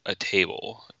on a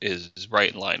table is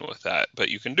right in line with that. But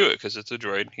you can do it because it's a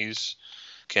droid. He's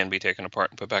can be taken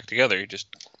apart and put back together. You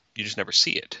just never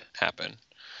see it happen.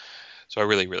 So I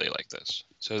really, really like this.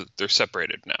 So they're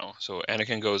separated now. So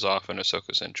Anakin goes off and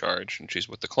Ahsoka's in charge, and she's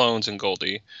with the clones and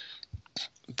Goldie.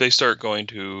 They start going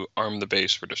to arm the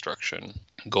base for destruction.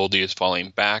 Goldie is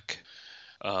falling back,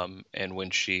 and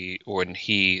when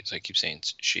he, so I keep saying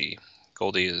she,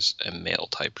 Goldie is a male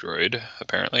type droid,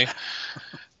 apparently.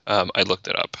 I looked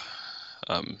it up.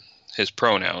 His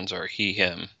pronouns are he,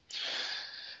 him.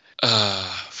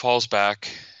 Falls back,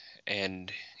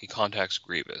 and he contacts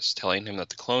Grievous, telling him that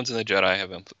the clones and the Jedi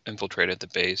have infiltrated the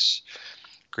base.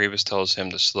 Grievous tells him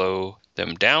to slow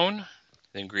them down,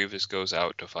 Then Grievous goes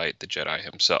out to fight the Jedi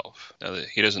himself. Now,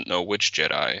 he doesn't know which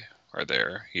Jedi are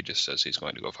there. He just says he's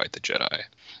going to go fight the Jedi.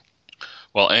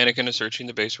 While Anakin is searching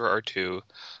the base for R2,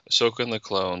 Ahsoka and the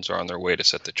clones are on their way to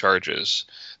set the charges.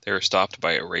 They are stopped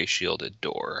by a ray-shielded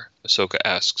door. Ahsoka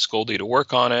asks Goldie to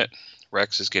work on it.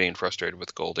 Rex is getting frustrated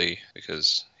with Goldie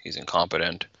because he's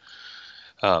incompetent.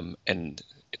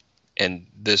 And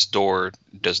this door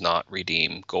does not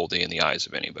redeem Goldie in the eyes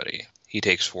of anybody. He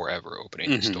takes forever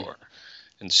opening this door.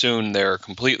 And soon they're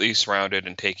completely surrounded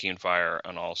and taking fire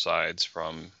on all sides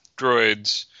from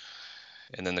droids.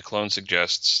 And then the clone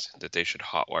suggests that they should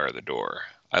hotwire the door.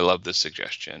 I love this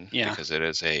suggestion because it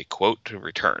is a quote to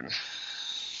return.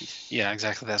 Yeah,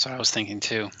 exactly. That's what I was thinking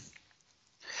too.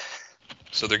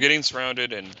 So they're getting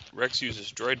surrounded, and Rex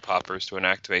uses droid poppers to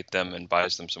inactivate them and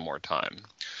buys them some more time.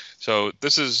 So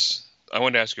I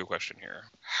wanted to ask you a question here.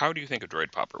 How do you think a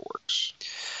droid popper works?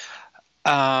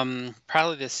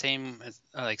 Probably the same as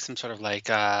like some sort of like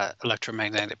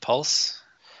electromagnetic pulse.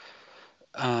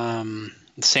 The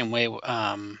same way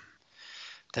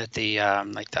that the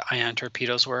like the ion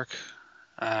torpedoes work.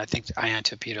 I think the ion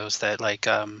torpedoes that like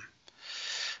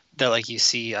you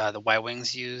see the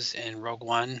Y-wings use in Rogue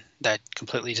One that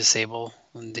completely disable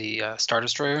the Star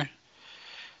Destroyer.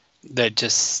 They're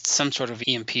just some sort of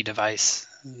EMP device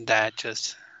that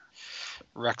just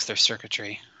wrecks their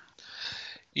circuitry.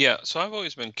 Yeah, so I've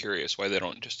always been curious why they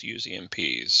don't just use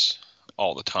EMPs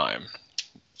all the time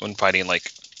when fighting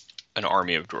like an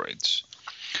army of droids.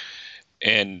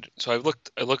 And so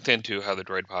I looked into how the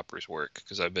droid poppers work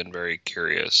because I've been very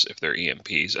curious if they're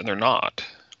EMPs, and they're not.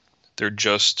 They're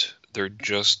just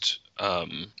I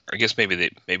guess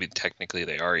maybe technically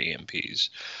they are EMPs,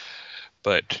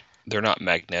 but they're not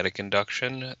magnetic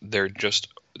induction. They just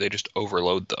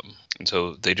overload them, and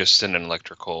so they just send an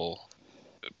electrical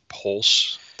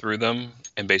pulse through them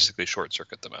and basically short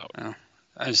circuit them out. Oh,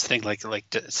 I just think like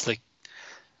it's like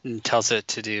tells it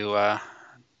to do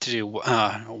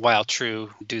while true,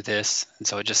 do this, and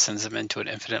so it just sends them into an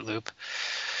infinite loop.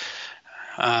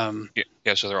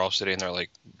 Yeah, so they're all sitting there like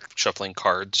shuffling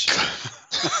cards.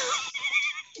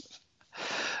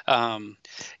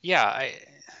 I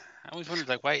always wondered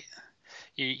like why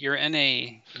you're in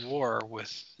a war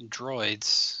with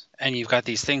droids and you've got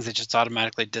these things that just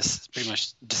automatically pretty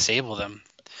much disable them.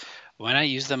 Why not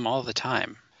use them all the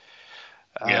time?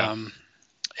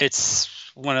 It's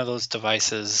one of those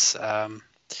devices. A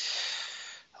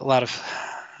lot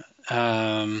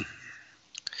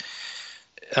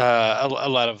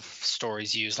of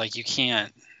stories use like you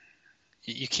can't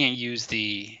use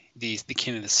the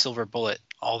kind of the silver bullet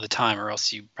all the time, or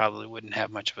else you probably wouldn't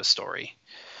have much of a story.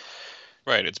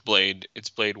 Right, it's Blade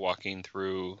walking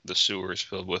through the sewers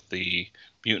filled with the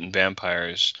mutant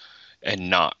vampires and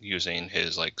not using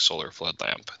his like solar flood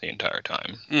lamp the entire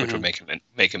time, which would make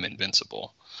him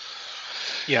invincible.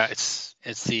 Yeah, it's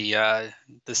the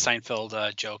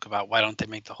Seinfeld joke about why don't they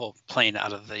make the whole plane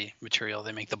out of the material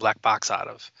they make the black box out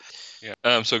of.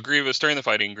 Yeah. So Grievous, during the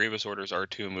fighting, Grievous orders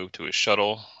R2 move to his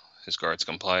shuttle. His guards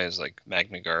comply as like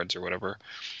Magna guards or whatever.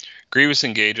 Grievous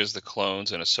engages the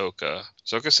clones and Ahsoka.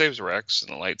 Ahsoka saves Rex,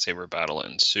 and the lightsaber battle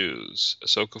ensues.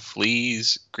 Ahsoka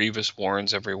flees. Grievous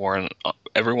warns everyone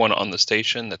on the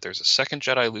station that there's a second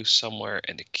Jedi loose somewhere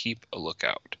and to keep a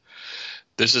lookout.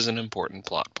 This is an important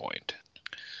plot point.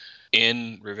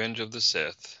 In Revenge of the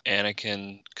Sith,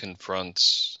 Anakin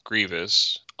confronts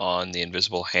Grievous on the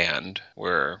Invisible Hand,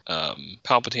 where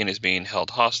Palpatine is being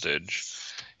held hostage,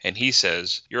 and he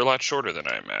says, "You're a lot shorter than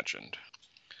I imagined,"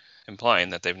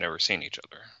 implying that they've never seen each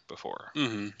other before.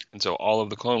 Mm-hmm. And so all of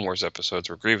the Clone Wars episodes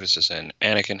where Grievous is in,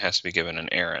 Anakin has to be given an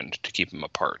errand to keep them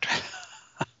apart.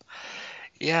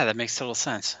 Yeah, that makes total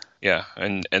sense. Yeah,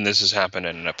 and this has happened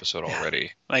in an episode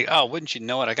already. Like, oh, wouldn't you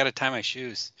know it? I got to tie my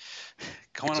shoes.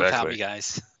 Go on without me,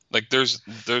 guys. Like, there's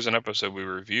an episode we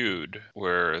reviewed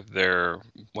where they're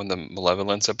one of the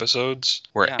Malevolence episodes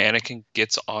where Anakin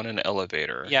gets on an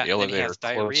elevator. Yeah, the elevator and he has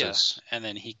diarrhea, closes. And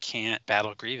then he can't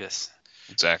battle Grievous.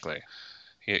 Exactly.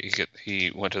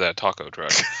 He went to that taco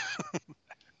truck.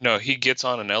 No, he gets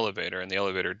on an elevator, and the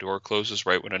elevator door closes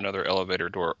right when another elevator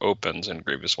door opens, and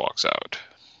Grievous walks out.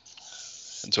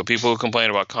 And so people who complain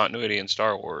about continuity in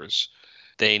Star Wars,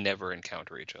 they never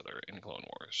encounter each other in Clone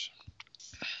Wars.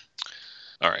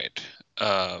 All right.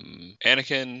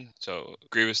 Anakin, so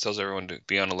Grievous tells everyone to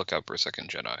be on the lookout for a second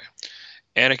Jedi.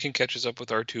 Anakin catches up with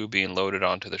R2 being loaded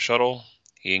onto the shuttle.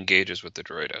 He engages with the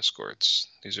droid escorts.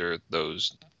 These are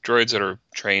those droids that are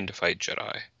trained to fight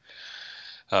Jedi.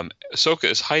 Ahsoka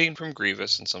is hiding from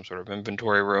Grievous in some sort of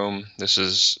inventory room. This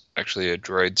is actually a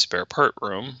droid spare part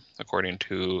room, according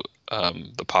to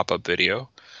the pop-up video.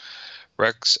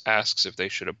 Rex asks if they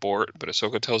should abort, but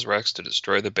Ahsoka tells Rex to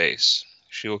destroy the base.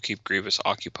 She will keep Grievous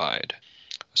occupied.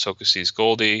 Ahsoka sees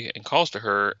Goldie and calls to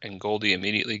her, and Goldie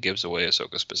immediately gives away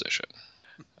Ahsoka's position.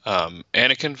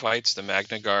 Anakin fights the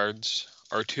Magna Guards.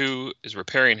 R2 is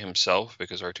repairing himself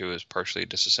because R2 is partially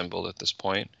disassembled at this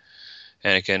point.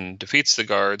 Anakin defeats the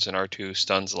guards, and R2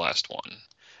 stuns the last one.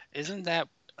 Isn't that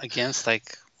against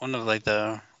like one of like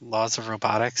the laws of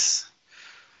robotics?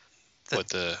 What,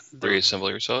 the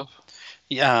reassemble yourself?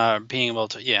 Yeah, being able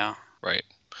to, yeah. Right.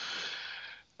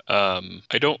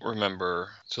 I don't remember.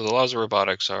 So the laws of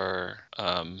robotics are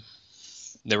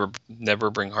never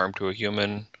bring harm to a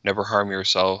human, never harm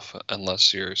yourself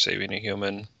unless you're saving a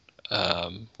human.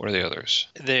 What are the others?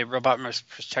 The robot must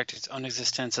protect its own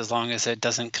existence as long as it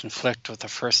doesn't conflict with the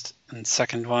first and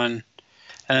second one.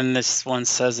 And then this one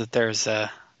says that there's a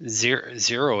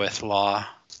zeroth law.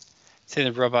 Say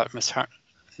the robot must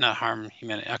not harm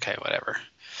humanity. Okay, whatever.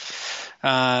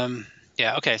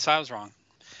 Yeah, okay, so I was wrong.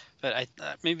 But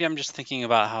maybe I'm just thinking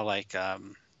about how, like,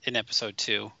 in episode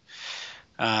 2,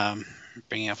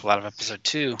 bringing up a lot of episode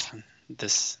 2,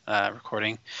 this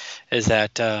recording, is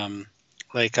that,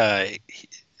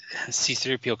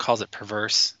 C-3PO calls it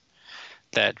perverse,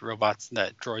 that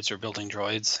droids are building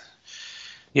droids.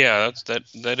 Yeah,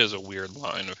 that is a weird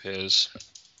line of his.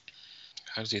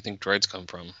 How does he think droids come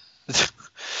from?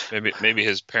 Maybe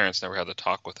his parents never had to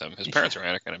talk with him. His parents are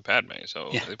Anakin and Padme,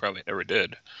 so they probably never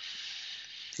did.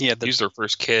 Yeah, he's their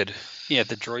first kid. Yeah,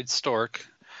 the droid stork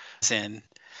is in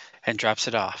and drops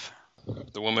it off.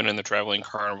 The woman in the traveling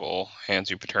carnival hands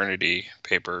you paternity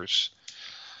papers,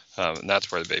 and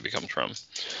that's where the baby comes from.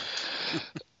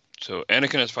 So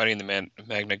Anakin is fighting the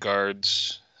Magna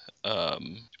Guards.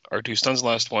 R2 stuns the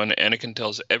last one. Anakin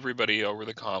tells everybody over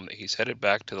the comm that he's headed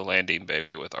back to the landing bay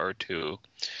with R2,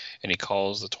 and he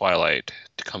calls the Twilight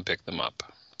to come pick them up.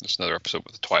 There's another episode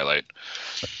with the Twilight.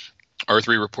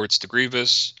 R3 reports to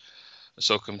Grievous.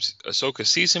 Ahsoka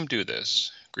sees him do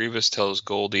this. Grievous tells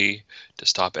Goldie to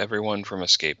stop everyone from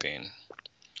escaping.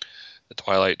 The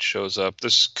Twilight shows up.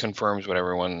 This confirms what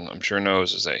everyone, I'm sure,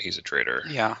 knows, is that he's a traitor.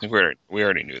 Yeah. I think we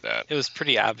already knew that. It was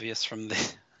pretty obvious from the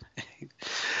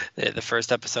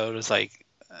first episode. It was like,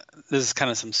 this is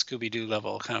kind of some Scooby-Doo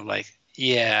level, kind of like,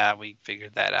 yeah, we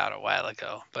figured that out a while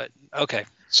ago, but okay.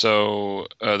 So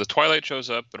the Twilight shows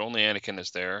up, but only Anakin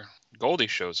is there. Goldie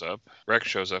shows up. Rex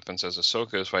shows up and says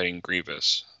Ahsoka is fighting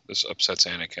Grievous. This upsets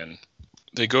Anakin.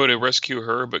 They go to rescue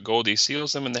her, but Goldie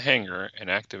seals them in the hangar and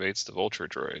activates the Vulture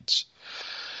droids.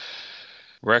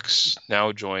 Rex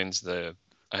now joins the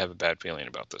I have a bad feeling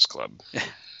about this club,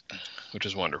 which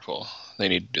is wonderful. They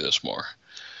need to do this more.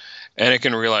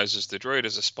 Anakin realizes the droid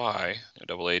is a spy, a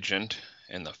double agent,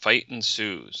 and the fight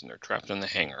ensues, and they're trapped in the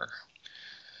hangar.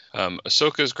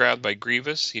 Ahsoka is grabbed by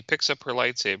Grievous. He picks up her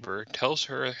lightsaber, tells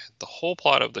her the whole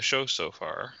plot of the show so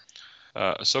far.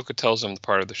 Ahsoka tells him the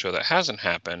part of the show that hasn't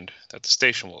happened, that the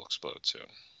station will explode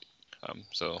soon.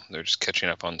 So they're just catching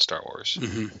up on Star Wars.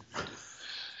 Mm-hmm.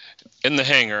 In the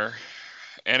hangar,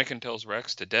 Anakin tells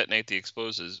Rex to detonate the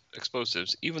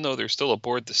explosives, even though they're still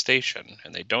aboard the station,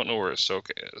 and they don't know where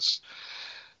Ahsoka is.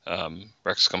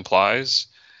 Rex complies,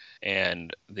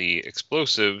 and the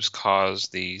explosives cause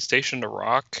the station to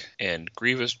rock, and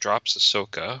Grievous drops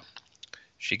Ahsoka.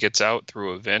 She gets out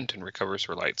through a vent and recovers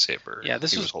her lightsaber. Yeah,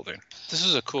 this was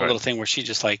a cool little thing where she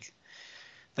just like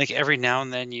every now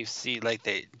and then you see like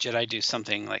the Jedi do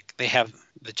something, like they have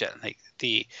the Jedi, like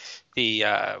the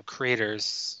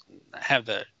creators have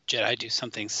the Jedi do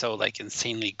something so like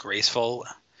insanely graceful,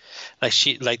 like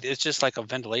it's just like a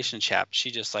ventilation shaft.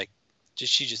 She just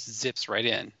zips right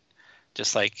in,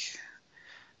 just like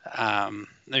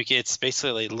it's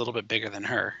basically a little bit bigger than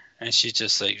her, and she's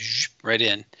just like right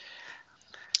in.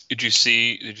 Did you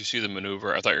see the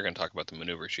maneuver? I thought you were going to talk about the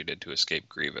maneuver she did to escape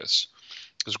Grievous.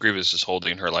 Because Grievous is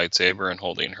holding her lightsaber and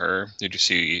holding her. Did you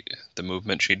see the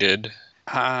movement she did?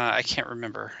 I can't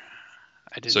remember.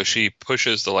 I didn't. So she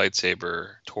pushes the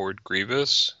lightsaber toward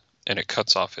Grievous, and it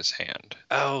cuts off his hand.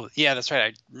 Oh, yeah, that's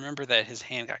right. I remember that his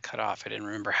hand got cut off. I didn't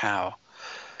remember how.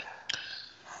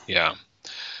 Yeah.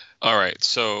 All right.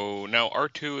 So now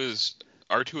R2 is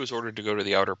ordered to go to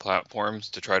the outer platforms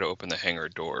to try to open the hangar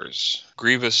doors.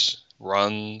 Grievous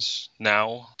runs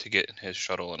now to get in his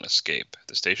shuttle and escape.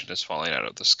 The station is falling out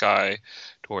of the sky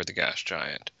toward the gas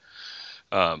giant.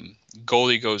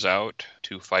 Goldie goes out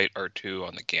to fight R2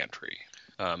 on the gantry.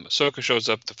 Ahsoka shows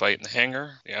up to fight in the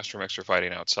hangar. The astromechs are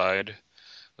fighting outside.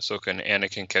 Ahsoka and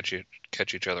Anakin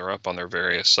catch each other up on their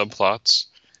various subplots,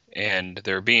 and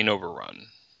they're being overrun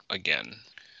again.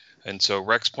 And so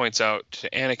Rex points out to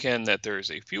Anakin that there is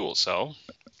a fuel cell.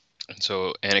 And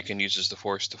so Anakin uses the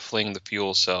Force to fling the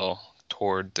fuel cell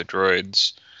toward the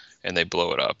droids, and they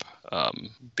blow it up,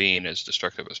 being as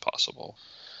destructive as possible.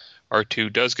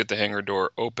 R2 does get the hangar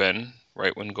door open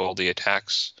right when Goldie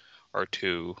attacks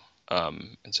R2,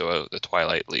 and so the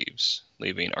Twilight leaves,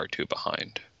 leaving R2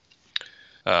 behind.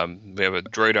 We have a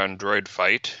droid-on-droid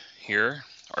fight here.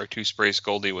 R2 sprays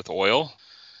Goldie with oil,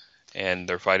 and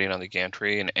they're fighting on the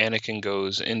gantry, and Anakin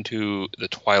goes into the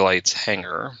Twilight's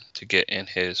hangar to get in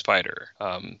his fighter.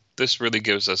 This really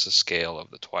gives us a scale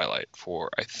of the Twilight for,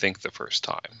 I think, the first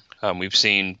time. We've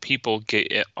seen people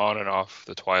get on and off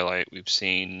the Twilight. We've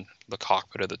seen the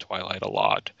cockpit of the Twilight a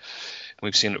lot.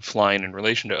 We've seen it flying in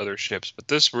relation to other ships, but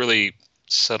this really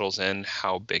settles in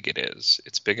how big it is.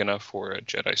 It's big enough for a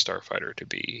Jedi starfighter to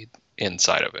be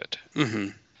inside of it. Mm-hmm.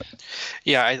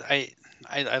 Yeah,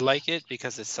 I like it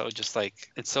because it's so just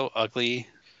like it's so ugly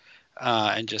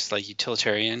and just like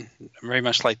utilitarian, very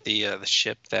much like the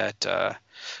ship that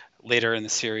later in the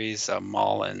series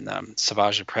Maul and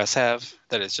Savage Press have.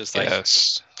 That it's just like,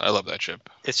 yes, I love that ship.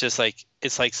 It's just like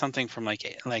it's like something from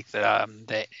like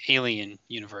the Alien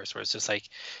universe, where it's just like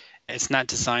it's not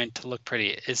designed to look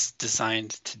pretty. It's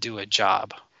designed to do a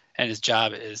job, and its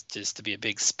job is just to be a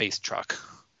big space truck.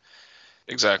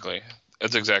 Exactly.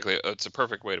 It's a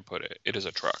perfect way to put it. It is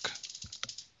a truck.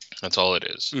 That's all it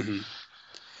is. Mm-hmm.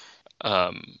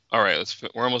 All right,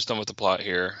 we're almost done with the plot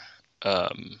here.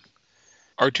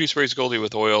 R2 sprays Goldie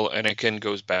with oil. Anakin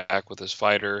goes back with his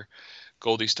fighter.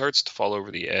 Goldie starts to fall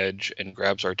over the edge and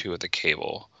grabs R2 with a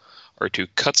cable. R2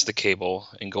 cuts the cable,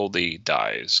 and Goldie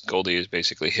dies. Goldie is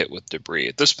basically hit with debris.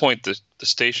 At this point, the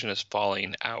station is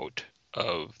falling out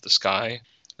of the sky.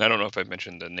 I don't know if I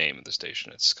mentioned the name of the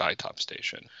station. It's Skytop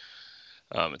Station.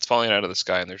 It's falling out of the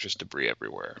sky, and there's just debris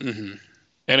everywhere. Mm-hmm.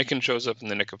 Anakin shows up in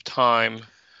the nick of time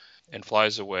and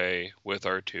flies away with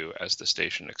R2 as the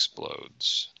station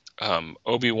explodes.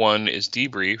 Obi-Wan is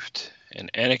debriefed,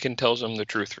 and Anakin tells him the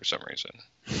truth for some reason.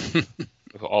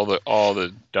 With all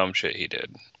the dumb shit he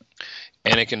did.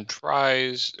 Anakin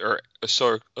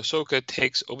Ahsoka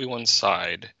takes Obi-Wan's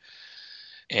side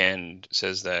and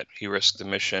says that he risked the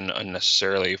mission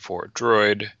unnecessarily for a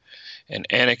droid. And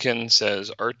Anakin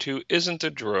says R2 isn't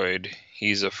a droid,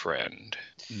 he's a friend.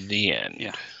 The end.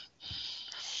 Yeah.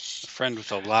 A friend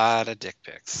with a lot of dick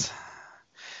pics.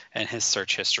 And his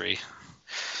search history.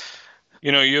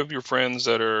 You know, you have your friends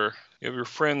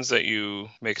that you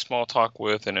make small talk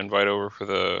with and invite over for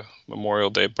the Memorial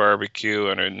Day barbecue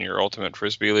and in your Ultimate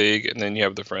Frisbee League, and then you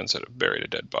have the friends that have buried a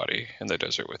dead body in the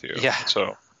desert with you. Yeah.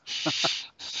 So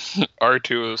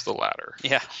R2 is the latter.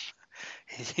 Yeah.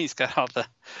 He's got all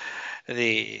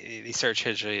the search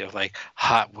history of like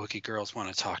hot Wookiee girls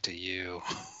want to talk to you.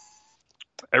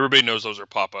 Everybody knows those are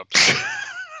pop-ups.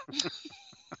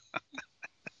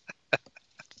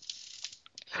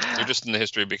 They're just in the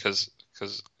history because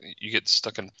you get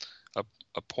stuck in a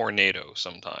tornado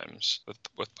sometimes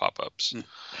with pop-ups.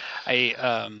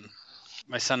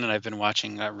 My son and I have been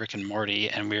watching Rick and Morty,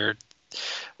 and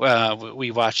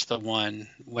we watched the one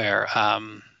where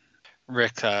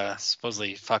Rick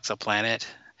supposedly fucks a planet,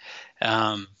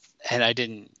 and I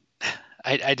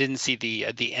didn't see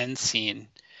the end scene.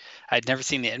 I'd never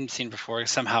seen the end scene before.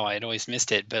 Somehow I'd always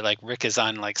missed it. But like Rick is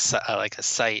on like a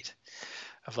site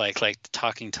of like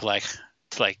talking to like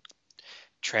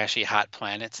trashy hot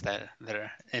planets that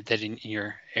are in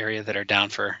your area that are down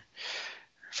for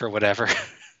whatever.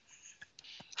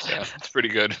 Yeah, it's pretty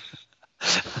good.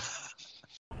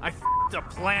 I f***ed a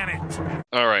planet.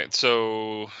 All right,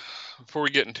 so before we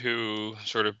get into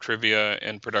sort of trivia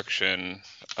and production,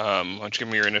 why don't you give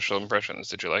me your initial impressions?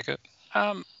 Did you like it?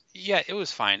 Yeah, it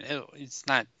was fine. It's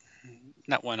not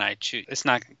one I choose. It's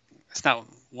not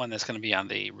one that's going to be on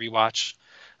the rewatch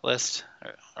list,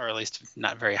 or at least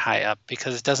not very high up,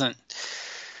 because it doesn't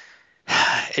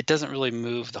really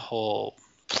move the whole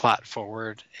plot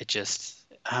forward. It just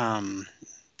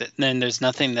then there's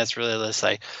nothing that's really just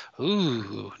like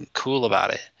ooh cool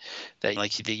about it that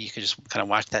you could just kind of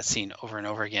watch that scene over and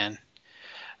over again.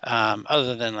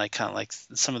 Other than like kind of like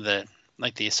some of the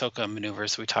like the Ahsoka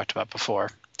maneuvers we talked about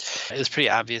before. It was pretty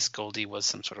obvious Goldie was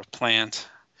some sort of plant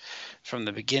from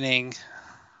the beginning.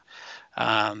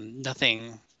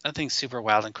 Nothing super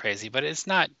wild and crazy, but it's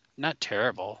not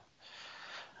terrible.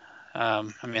 I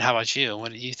mean, how about you?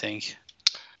 What do you think?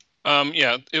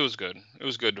 Yeah, it was good. It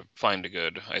was good, fine to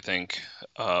good, I think.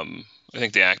 I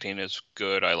think the acting is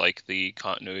good. I like the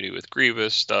continuity with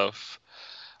Grievous stuff.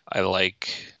 I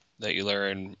like that you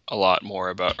learn a lot more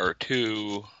about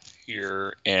R2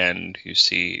 here, and you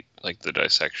see like the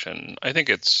dissection. I think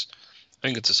it's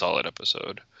a solid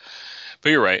episode. But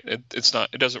you're right. It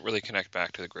doesn't really connect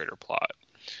back to the greater plot.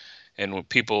 And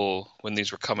when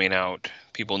these were coming out,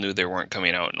 people knew they weren't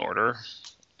coming out in order.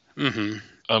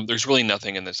 There's really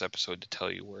nothing in this episode to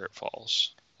tell you where it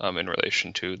falls in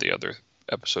relation to the other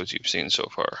episodes you've seen so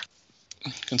far.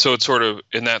 And so it's sort of,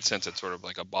 in that sense, it's sort of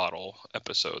like a bottle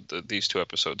episode. These two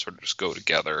episodes sort of just go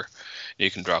together. You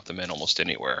can drop them in almost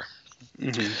anywhere.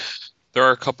 There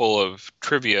are a couple of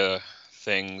trivia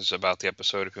things about the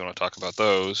episode if you want to talk about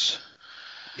those.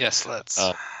 Yes, let's.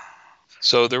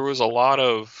 So there was a lot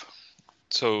of...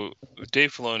 So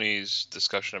Dave Filoni's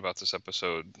discussion about this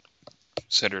episode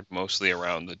centered mostly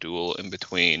around the duel in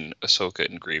between Ahsoka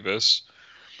and Grievous,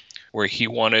 where he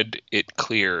wanted it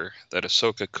clear that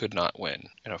Ahsoka could not win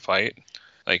in a fight.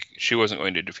 Like, she wasn't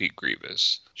going to defeat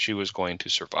Grievous. She was going to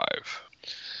survive.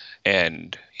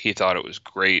 And he thought it was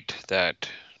great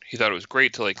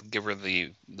to like give her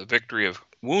the victory of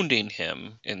wounding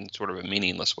him in sort of a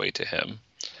meaningless way to him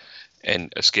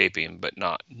and escaping, but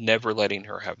never letting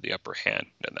her have the upper hand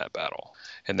in that battle.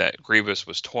 And that Grievous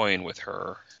was toying with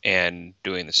her and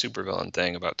doing the supervillain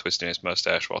thing about twisting his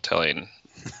mustache while telling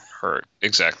her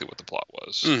exactly what the plot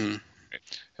was and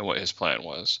what his plan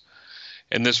was.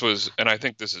 And I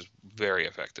think this is very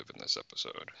effective in this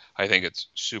episode. I think it's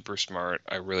super smart.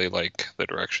 I really like the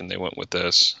direction they went with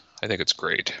this. I think it's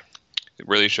great. It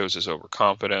really shows his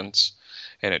overconfidence,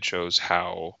 and it shows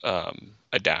how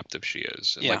adaptive she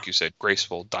is. And like you said,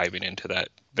 graceful diving into that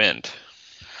vent.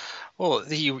 Well,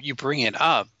 you bring it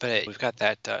up, but we've got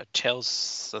that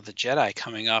Tales of the Jedi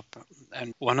coming up,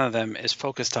 and one of them is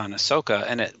focused on Ahsoka,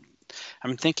 and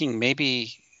I'm thinking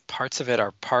maybe parts of it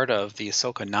are part of the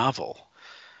Ahsoka novel,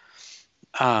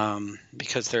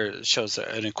 because there shows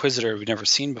an Inquisitor we've never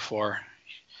seen before.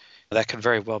 That could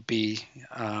very well be,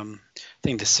 I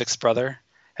think, the sixth brother.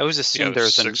 I always assumed there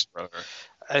was sixth brother.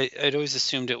 I'd always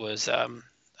assumed it was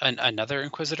another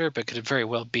Inquisitor, but could it very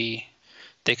well be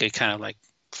they could kind of like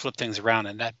flip things around,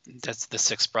 and that's the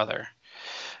sixth brother.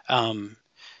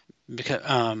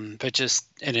 Because but just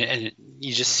and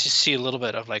you just see a little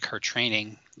bit of like her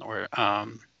training, or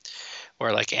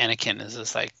where like Anakin is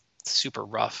just like super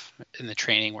rough in the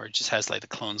training, where it just has like the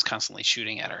clones constantly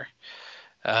shooting at her.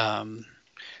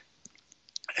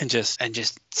 And just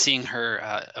seeing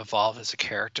her evolve as a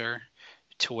character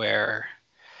to where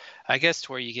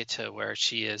you get to where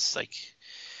she is like,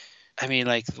 I mean,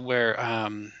 like where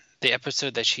the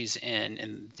episode that she's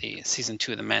in the season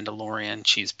 2 of The Mandalorian,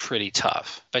 she's pretty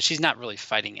tough, but she's not really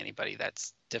fighting anybody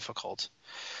that's difficult.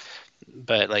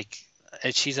 But like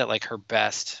she's at like her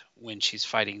best when she's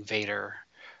fighting Vader,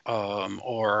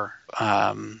 or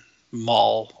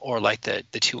Maul, or like the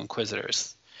two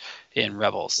Inquisitors in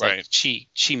Rebels. Right. Like she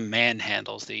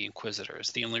manhandles the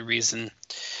Inquisitors. The only reason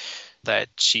that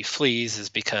she flees is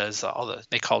because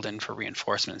they called in for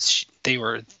reinforcements. They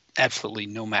were absolutely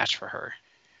no match for her.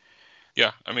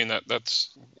 Yeah, I mean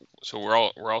that's so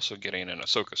we're also getting an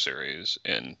Ahsoka series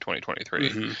in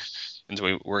 2023, and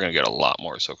so we're going to get a lot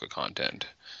more Ahsoka content.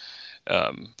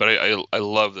 But I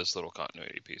love this little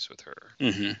continuity piece with her.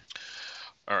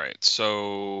 All right,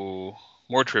 so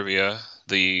more trivia.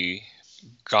 The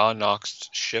Ga-Nox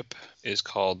ship is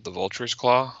called the Vulture's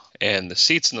Claw, and the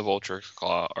seats in the Vulture's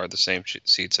Claw are the same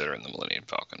seats that are in the Millennium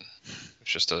Falcon.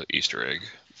 It's just an Easter egg.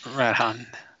 Right on.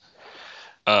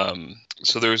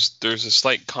 So there's a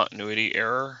slight continuity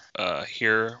error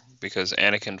here, because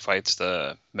Anakin fights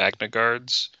the Magna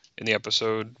Guards in the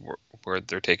episode where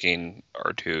they're taking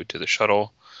R2 to the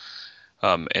shuttle.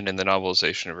 And in the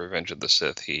novelization of Revenge of the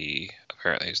Sith, he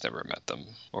apparently has never met them,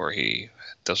 or he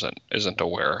isn't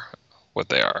aware what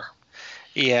they are.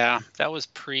 Yeah, that was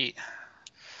pre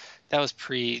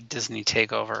Disney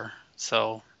takeover.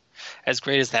 So as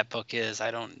great as that book is,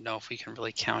 I don't know if we can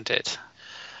really count it.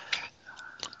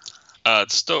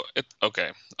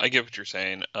 Okay. I get what you're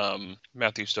saying.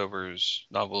 Matthew Stover's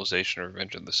novelization of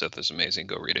Revenge of the Sith is amazing.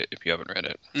 Go read it if you haven't read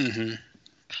it.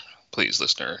 Please,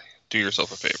 listener, do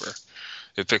yourself a favor.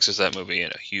 It fixes that movie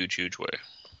in a huge, huge way.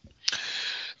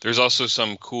 There's also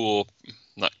some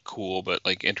not cool, but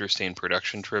like interesting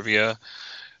production trivia.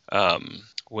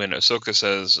 When Ahsoka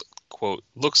says, quote,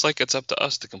 "Looks like it's up to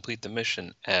us to complete the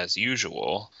mission as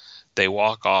usual," they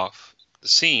walk off,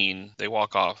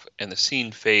 and the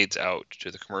scene fades out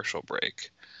to the commercial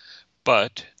break.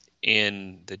 But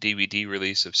in the DVD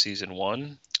release of season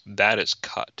 1, that is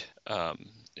cut.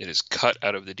 It is cut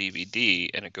out of the DVD,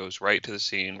 and it goes right to the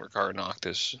scene where Ga-Nox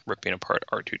is ripping apart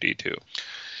R2-D2.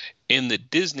 In the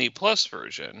Disney Plus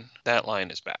version, that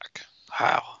line is back.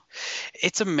 Wow.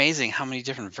 It's amazing how many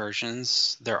different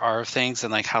versions there are of things,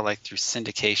 and like how like through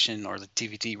syndication or the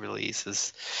DVD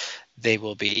releases, they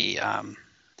will be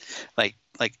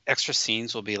like extra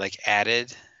scenes will be like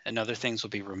added and other things will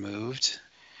be removed.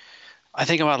 I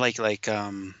think about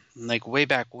like way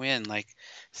back when, like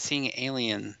seeing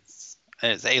aliens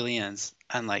as aliens,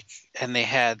 and they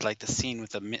had like the scene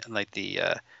with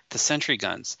the sentry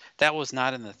guns. That was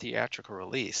not in the theatrical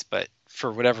release, but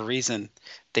for whatever reason,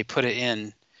 they put it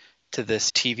in to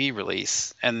this TV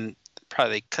release, and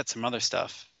probably they cut some other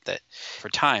stuff that for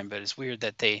time. But it's weird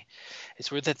that they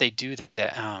do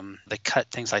that. They cut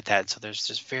things like that. So there's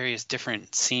just various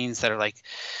different scenes that are like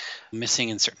missing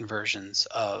in certain versions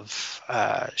of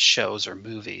shows or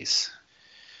movies.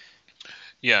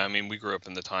 Yeah, I mean, we grew up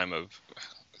in the time of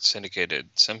syndicated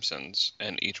Simpsons,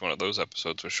 and each one of those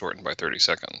episodes was shortened by 30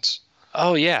 seconds.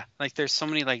 Oh yeah, like there's so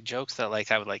many like jokes that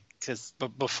like I would like because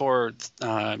before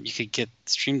you could get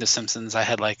stream The Simpsons, I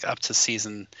had like up to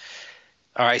season,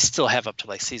 or I still have up to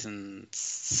like season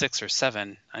 6 or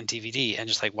 7 on DVD, and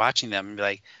just like watching them and be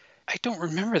like, I don't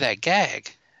remember that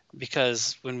gag,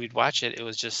 because when we'd watch it, it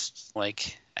was just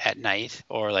like at night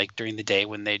or like during the day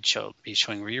when they'd be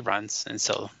showing reruns, and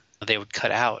so they would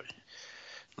cut out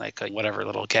like whatever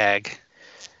little gag.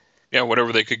 Yeah,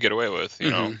 whatever they could get away with,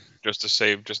 you know, Mhm. just to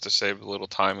save a little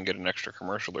time and get an extra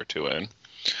commercial or two in.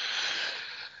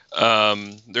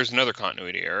 There's another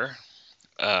continuity error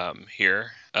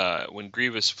here. When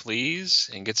Grievous flees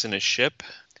and gets in his ship,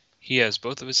 he has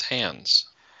both of his hands,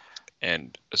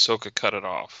 and Ahsoka cut it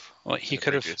off. Well, in the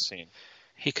previous scene.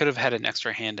 he could have had an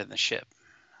extra hand in the ship.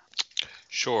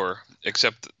 Sure,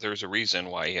 except there's a reason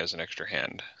why he has an extra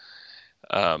hand.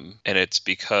 And it's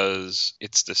because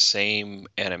it's the same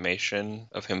animation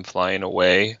of him flying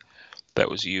away that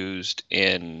was used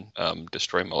in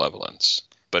Destroy Malevolence,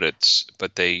 but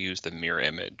they use the mirror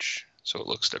image, so it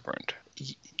looks different.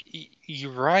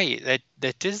 You're right.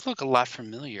 That does look a lot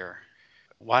familiar.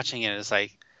 Watching it is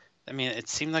like, I mean, it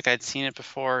seemed like I'd seen it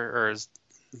before,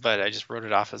 but I just wrote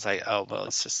it off as like, oh well,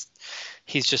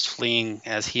 he's just fleeing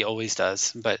as he always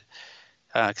does, but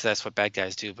because that's what bad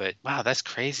guys do. But wow, that's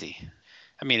crazy.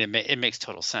 I mean, it makes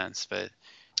total sense, but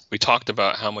We talked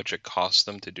about how much it costs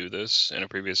them to do this in a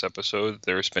previous episode.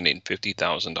 They're spending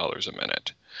 $50,000 a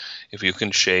minute. If you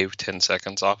can shave 10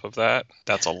 seconds off of that,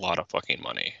 that's a lot of fucking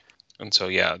money. And so,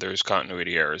 yeah, there's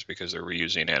continuity errors because they're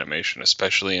reusing animation,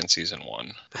 especially in season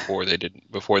 1. Before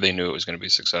they knew it was going to be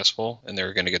successful and they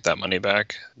were going to get that money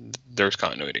back, there's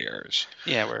continuity errors.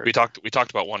 yeah, We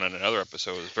talked about one in another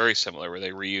episode. It was very similar, where they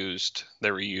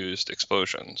reused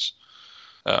explosions.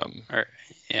 or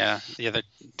yeah, the other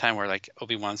time where like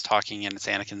Obi-Wan's talking and it's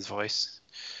Anakin's voice.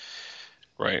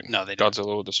 Right. No, they don't. Godzilla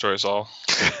will destroy us all.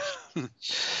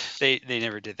 They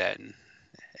never did that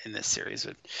in this series,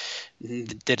 but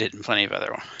did it in plenty of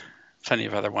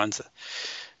other ones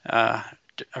of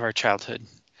our childhood.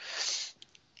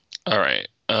 All right.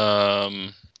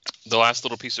 The last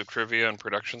little piece of trivia and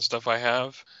production stuff I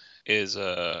have is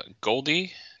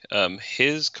Goldie.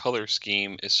 His color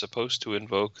scheme is supposed to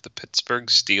invoke the Pittsburgh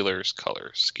Steelers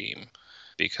color scheme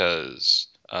because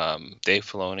Dave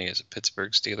Filoni is a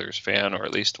Pittsburgh Steelers fan, or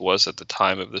at least was at the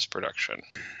time of this production.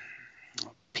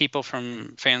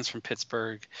 Fans from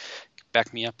Pittsburgh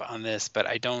back me up on this, but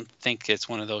I don't think it's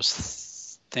one of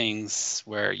those things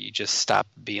where you just stop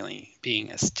being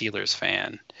a Steelers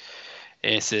fan.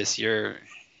 It's this you're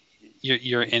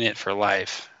in it for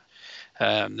life.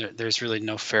 There's really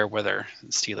no fair weather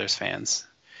Steelers fans.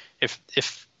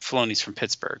 If Filoni's from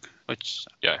Pittsburgh, which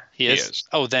he is.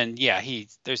 Oh, then yeah,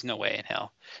 there's no way in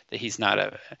hell that he's not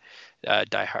a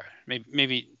diehard.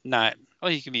 Maybe not.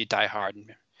 Well, he could be a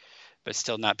diehard, but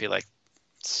still not be like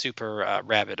super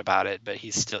rabid about it. But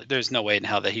there's no way in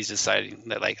hell that he's deciding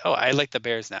that like, oh, I like the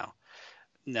Bears now.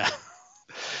 No.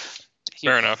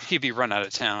 Fair enough. He'd be run out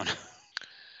of town.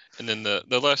 And then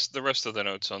the rest of the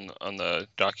notes on the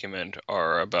document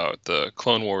are about the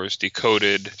Clone Wars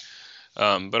Decoded.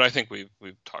 But I think we've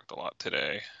talked a lot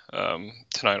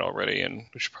tonight already, and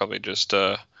we should probably just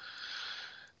do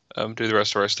the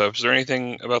rest of our stuff. Is there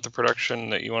anything about the production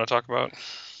that you want to talk about?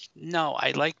 No,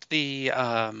 I liked the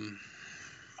kind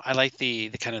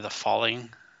of the falling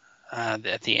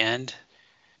at the end.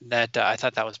 That I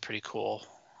thought that was pretty cool.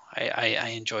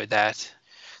 I enjoyed that.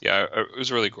 Yeah, it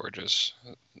was really gorgeous,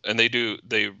 and they do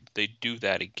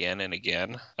that again and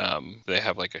again. They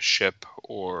have like a ship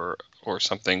or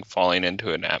something falling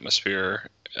into an atmosphere,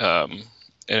 and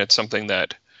it's something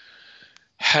that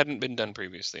hadn't been done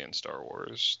previously in Star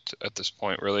Wars at this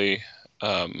point, really,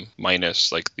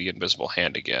 minus like the invisible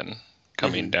hand again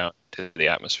coming down to the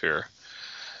atmosphere.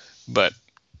 But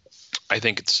I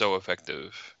think it's so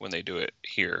effective when they do it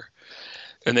here,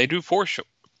 and they do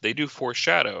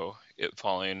foreshadow it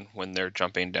falling when they're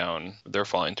jumping down. They're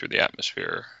falling through the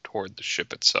atmosphere toward the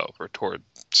ship itself, or toward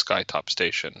Skytop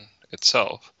Station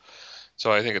itself.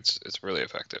 So I think it's really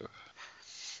effective.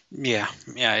 Yeah,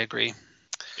 I agree.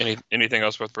 Anything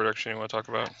else with production you want to talk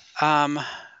about?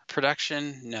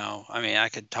 Production, no. I mean, I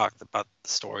could talk about the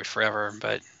story forever,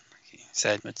 but like you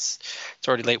said it's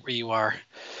already late where you are.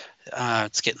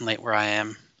 It's getting late where I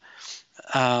am.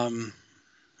 So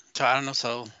I don't know.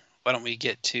 So why don't we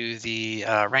get to the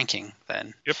ranking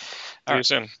then? Yep. All Do right.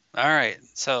 us in. All right.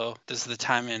 So this is the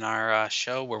time in our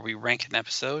show where we rank an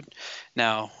episode.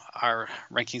 Now, our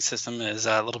ranking system is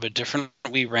a little bit different.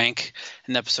 We rank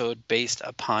an episode based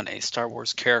upon a Star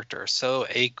Wars character. So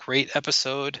a great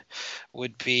episode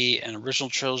would be an original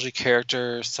trilogy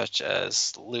character such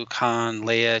as Luke, Han,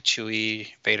 Leia, Chewie,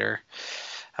 Vader,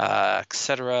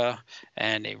 etc.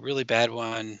 And a really bad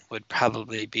one would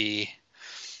probably be,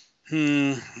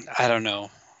 I don't know.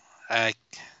 I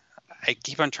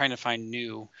keep on trying to find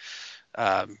new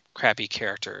crappy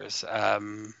characters.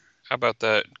 How about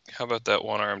that? How about that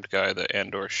one-armed guy that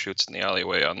Andor shoots in the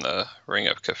alleyway on the Ring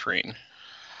of Kafrene?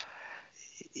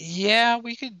 Yeah,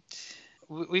 we could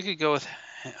go with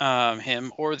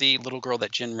him, or the little girl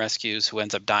that Jin rescues who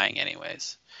ends up dying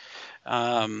anyways.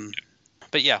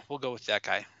 But yeah, we'll go with that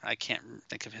guy. I can't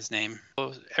think of his name.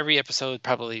 Every episode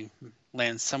probably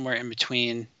lands somewhere in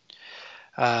between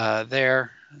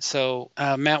there. So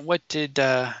Matt, what do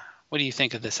you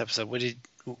think of this episode?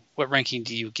 What ranking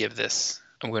do you give this?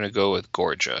 I'm going to go with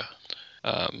Gorja.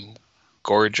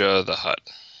 Gorja the Hutt.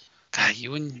 God,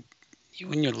 you and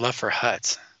your love for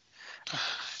Hutts.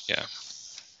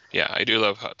 Yeah, I do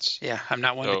love Hutts. Yeah, I'm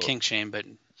not one to kink shame, but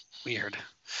weird.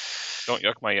 Don't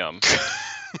yuck my yum.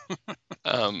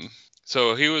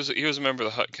 So he was a member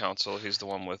of the Hutt Council. He's the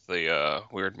one with the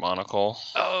weird monocle.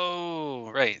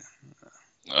 Oh, right.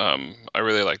 I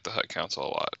really like the Hutt Council a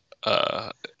lot.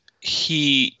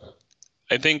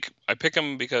 I think I pick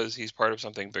him because he's part of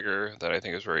something bigger that I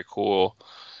think is very cool,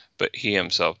 but he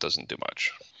himself doesn't do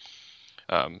much.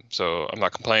 So I'm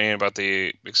not complaining about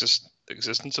the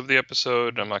existence of the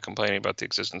episode. I'm not complaining about the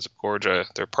existence of Gorja.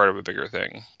 They're part of a bigger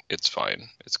thing. It's fine.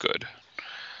 It's good.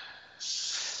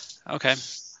 Okay.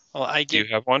 Well, Do you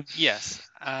have one? Yes.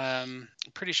 I'm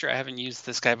pretty sure I haven't used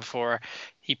this guy before.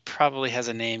 He probably has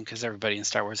a name because everybody in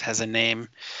Star Wars has a name,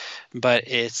 but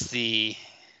it's the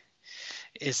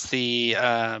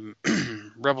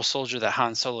rebel soldier that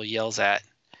Han Solo yells at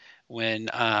when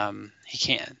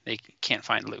they can't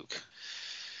find Luke.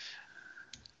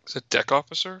 Is it deck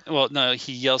officer? Well, no,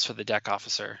 he yells for the deck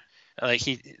officer. Like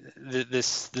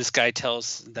this guy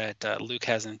tells that Luke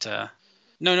hasn't.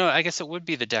 No, I guess it would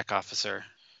be the deck officer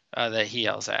that he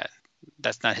yells at.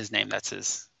 That's not his name. That's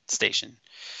his station.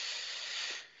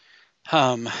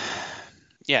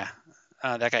 Yeah,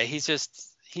 that guy.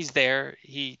 He's there.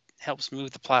 He helps move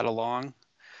the plot along,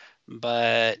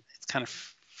 but it's kind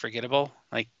of forgettable.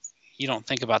 Like, you don't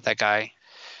think about that guy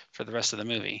for the rest of the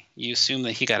movie. You assume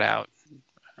that he got out,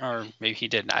 or maybe he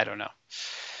didn't. I don't know.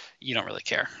 You don't really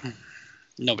care.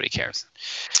 Nobody cares.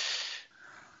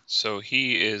 So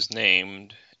he is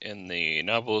named in the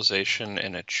novelization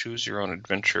in a Choose Your Own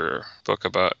Adventure book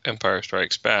about Empire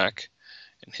Strikes Back,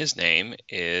 and his name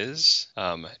is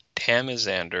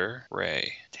Tamizander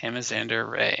Ray. Tamizander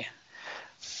Ray.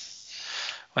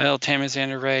 Well,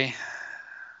 Tamizander Ray,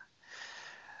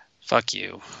 fuck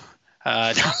you.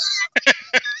 I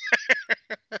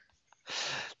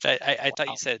thought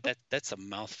you said that's a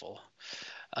mouthful.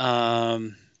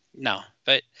 No,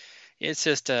 but it's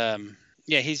just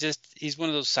he's one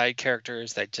of those side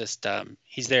characters that just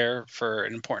he's there for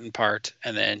an important part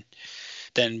and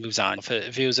then moves on.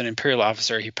 If he was an Imperial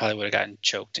officer, he probably would have gotten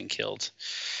choked and killed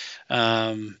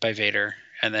by Vader,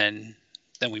 and then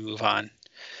we move on.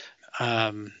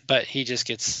 But he just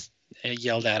gets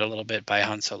yelled at a little bit by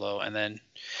Han Solo, and then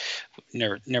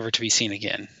never to be seen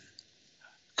again.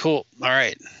 Cool. All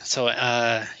right. So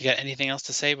you got anything else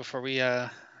to say before we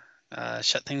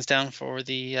shut things down for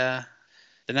the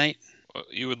night? Well,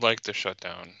 you would like to shut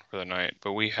down for the night,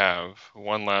 but we have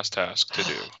one last task to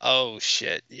do. Oh,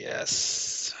 shit.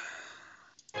 Yes.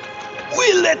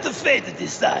 We'll let the fate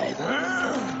decide,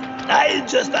 huh? I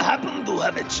just happen to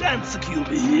have a chance cube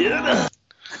here.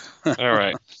 All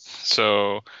right.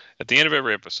 So at the end of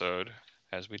every episode,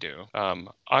 as we do,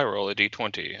 I roll a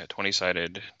d20, a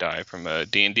 20-sided die from a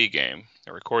D&D game.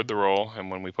 I record the roll, and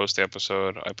when we post the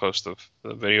episode, I post the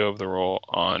video of the roll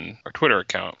on our Twitter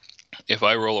account. If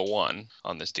I roll a 1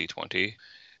 on this d20,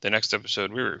 the next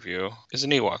episode we review is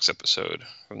an Ewoks episode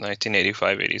from the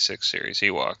 1985-86 series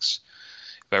Ewoks.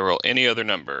 If I roll any other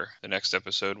number, the next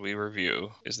episode we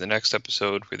review is the next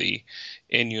episode for the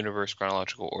in-universe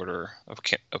chronological order of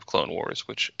Clone Wars,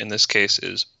 which in this case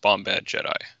is Bombad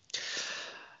Jedi.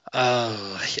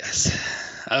 Oh,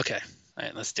 yes. Okay. All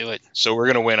right, let's do it. So we're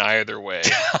going to win either way.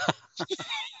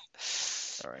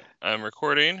 All right. I'm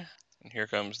recording, and here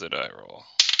comes the die roll.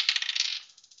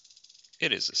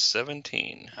 It is a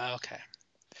 17. Okay.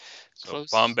 So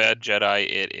Close. Bombad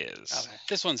Jedi it is. Okay.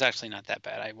 This one's actually not that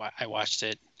bad. I watched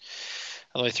it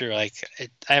all the way through. I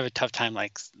have a tough time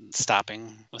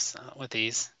stopping with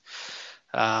these.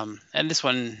 And this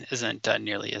one isn't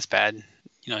nearly as bad.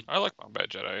 I like Bombad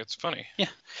Jedi. It's funny.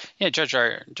 Yeah. Jar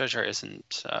Jar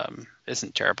isn't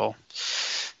terrible.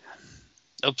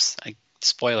 Oops.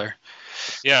 Spoiler.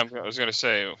 Yeah, I was gonna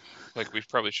say, we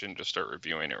probably shouldn't just start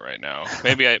reviewing it right now.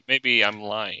 Maybe I'm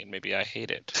lying. Maybe I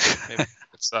hate it. Maybe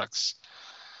it sucks.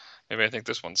 Maybe I think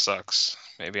this one sucks.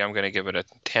 Maybe I'm gonna give it a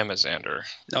Tamazander.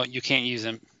 No, you can't use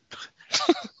him.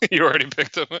 You already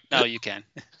picked him. No, you can.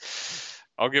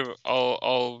 I'll give him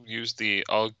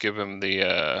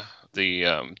the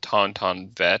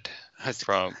Tauntaun Vet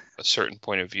from a certain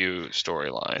point of view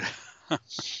storyline.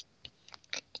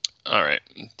 All right.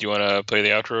 Do you want to play the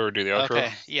outro or do the outro?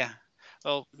 Okay. Yeah.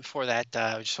 Well, before that,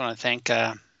 I just want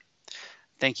to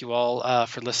thank you all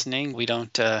for listening. We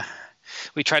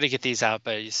try to get these out,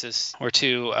 but it's just we're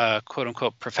two quote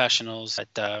unquote professionals.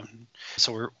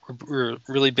 So we're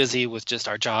really busy with just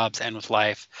our jobs and with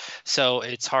life. So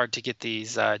it's hard to get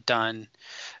these done.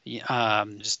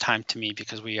 Just time to me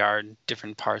because we are in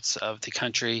different parts of the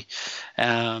country.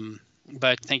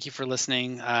 But thank you for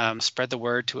listening. Spread the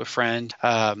word to a friend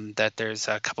that there's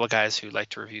a couple of guys who like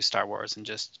to review Star Wars and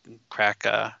just crack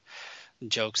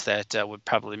jokes that would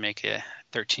probably make a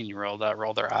 13-year-old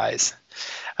roll their eyes.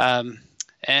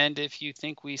 And if you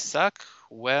think we suck,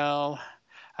 well,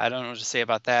 I don't know what to say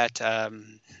about that.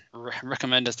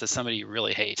 Recommend us to somebody you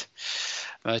really hate.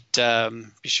 But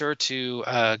be sure to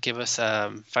give us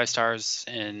 5 stars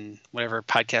in whatever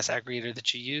podcast aggregator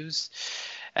that you use.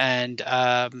 And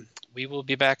we will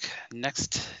be back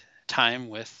next time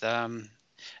with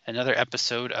another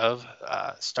episode of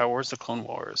Star Wars: The Clone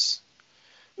Wars.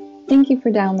 Thank you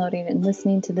for downloading and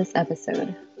listening to this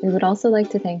episode. We would also like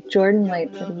to thank Jordan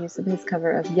White for the use of his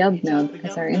cover of Yub Nub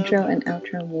as our intro and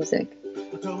outro music.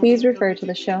 Please refer to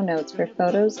the show notes for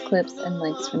photos, clips, and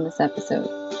links from this episode.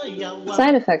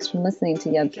 Side effects from listening to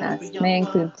Yubcast may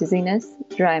include dizziness,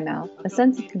 dry mouth, a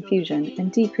sense of confusion,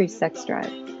 and decreased sex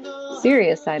drive.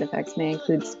 Serious side effects may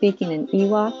include speaking in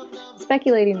Ewok,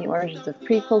 speculating the origins of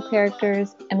prequel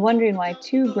characters, and wondering why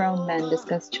 2 grown men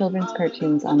discuss children's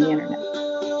cartoons on the internet.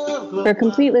 For a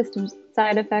complete list of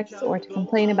side effects or to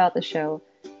complain about the show,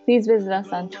 please visit us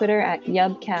on Twitter at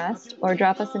Yubcast or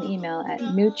drop us an email at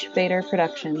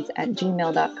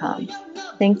moochvaderproductions@gmail.com.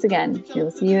 Thanks again. We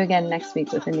will see you again next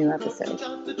week with a new episode.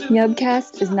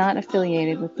 Yubcast is not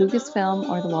affiliated with Lucasfilm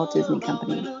or the Walt Disney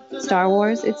Company. Star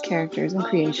Wars, its characters, and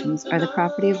creations are the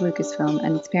property of Lucasfilm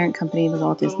and its parent company, the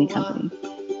Walt Disney Company.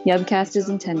 Yubcast is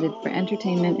intended for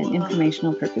entertainment and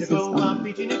informational purposes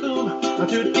only.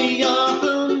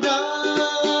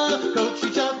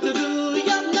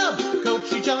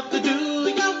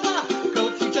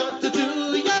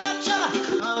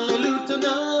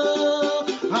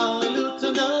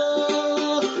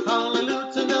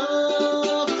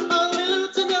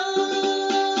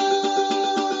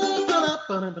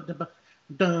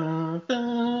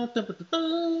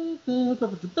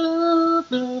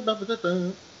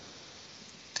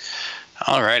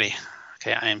 Alrighty.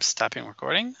 Okay, I am stopping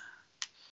recording.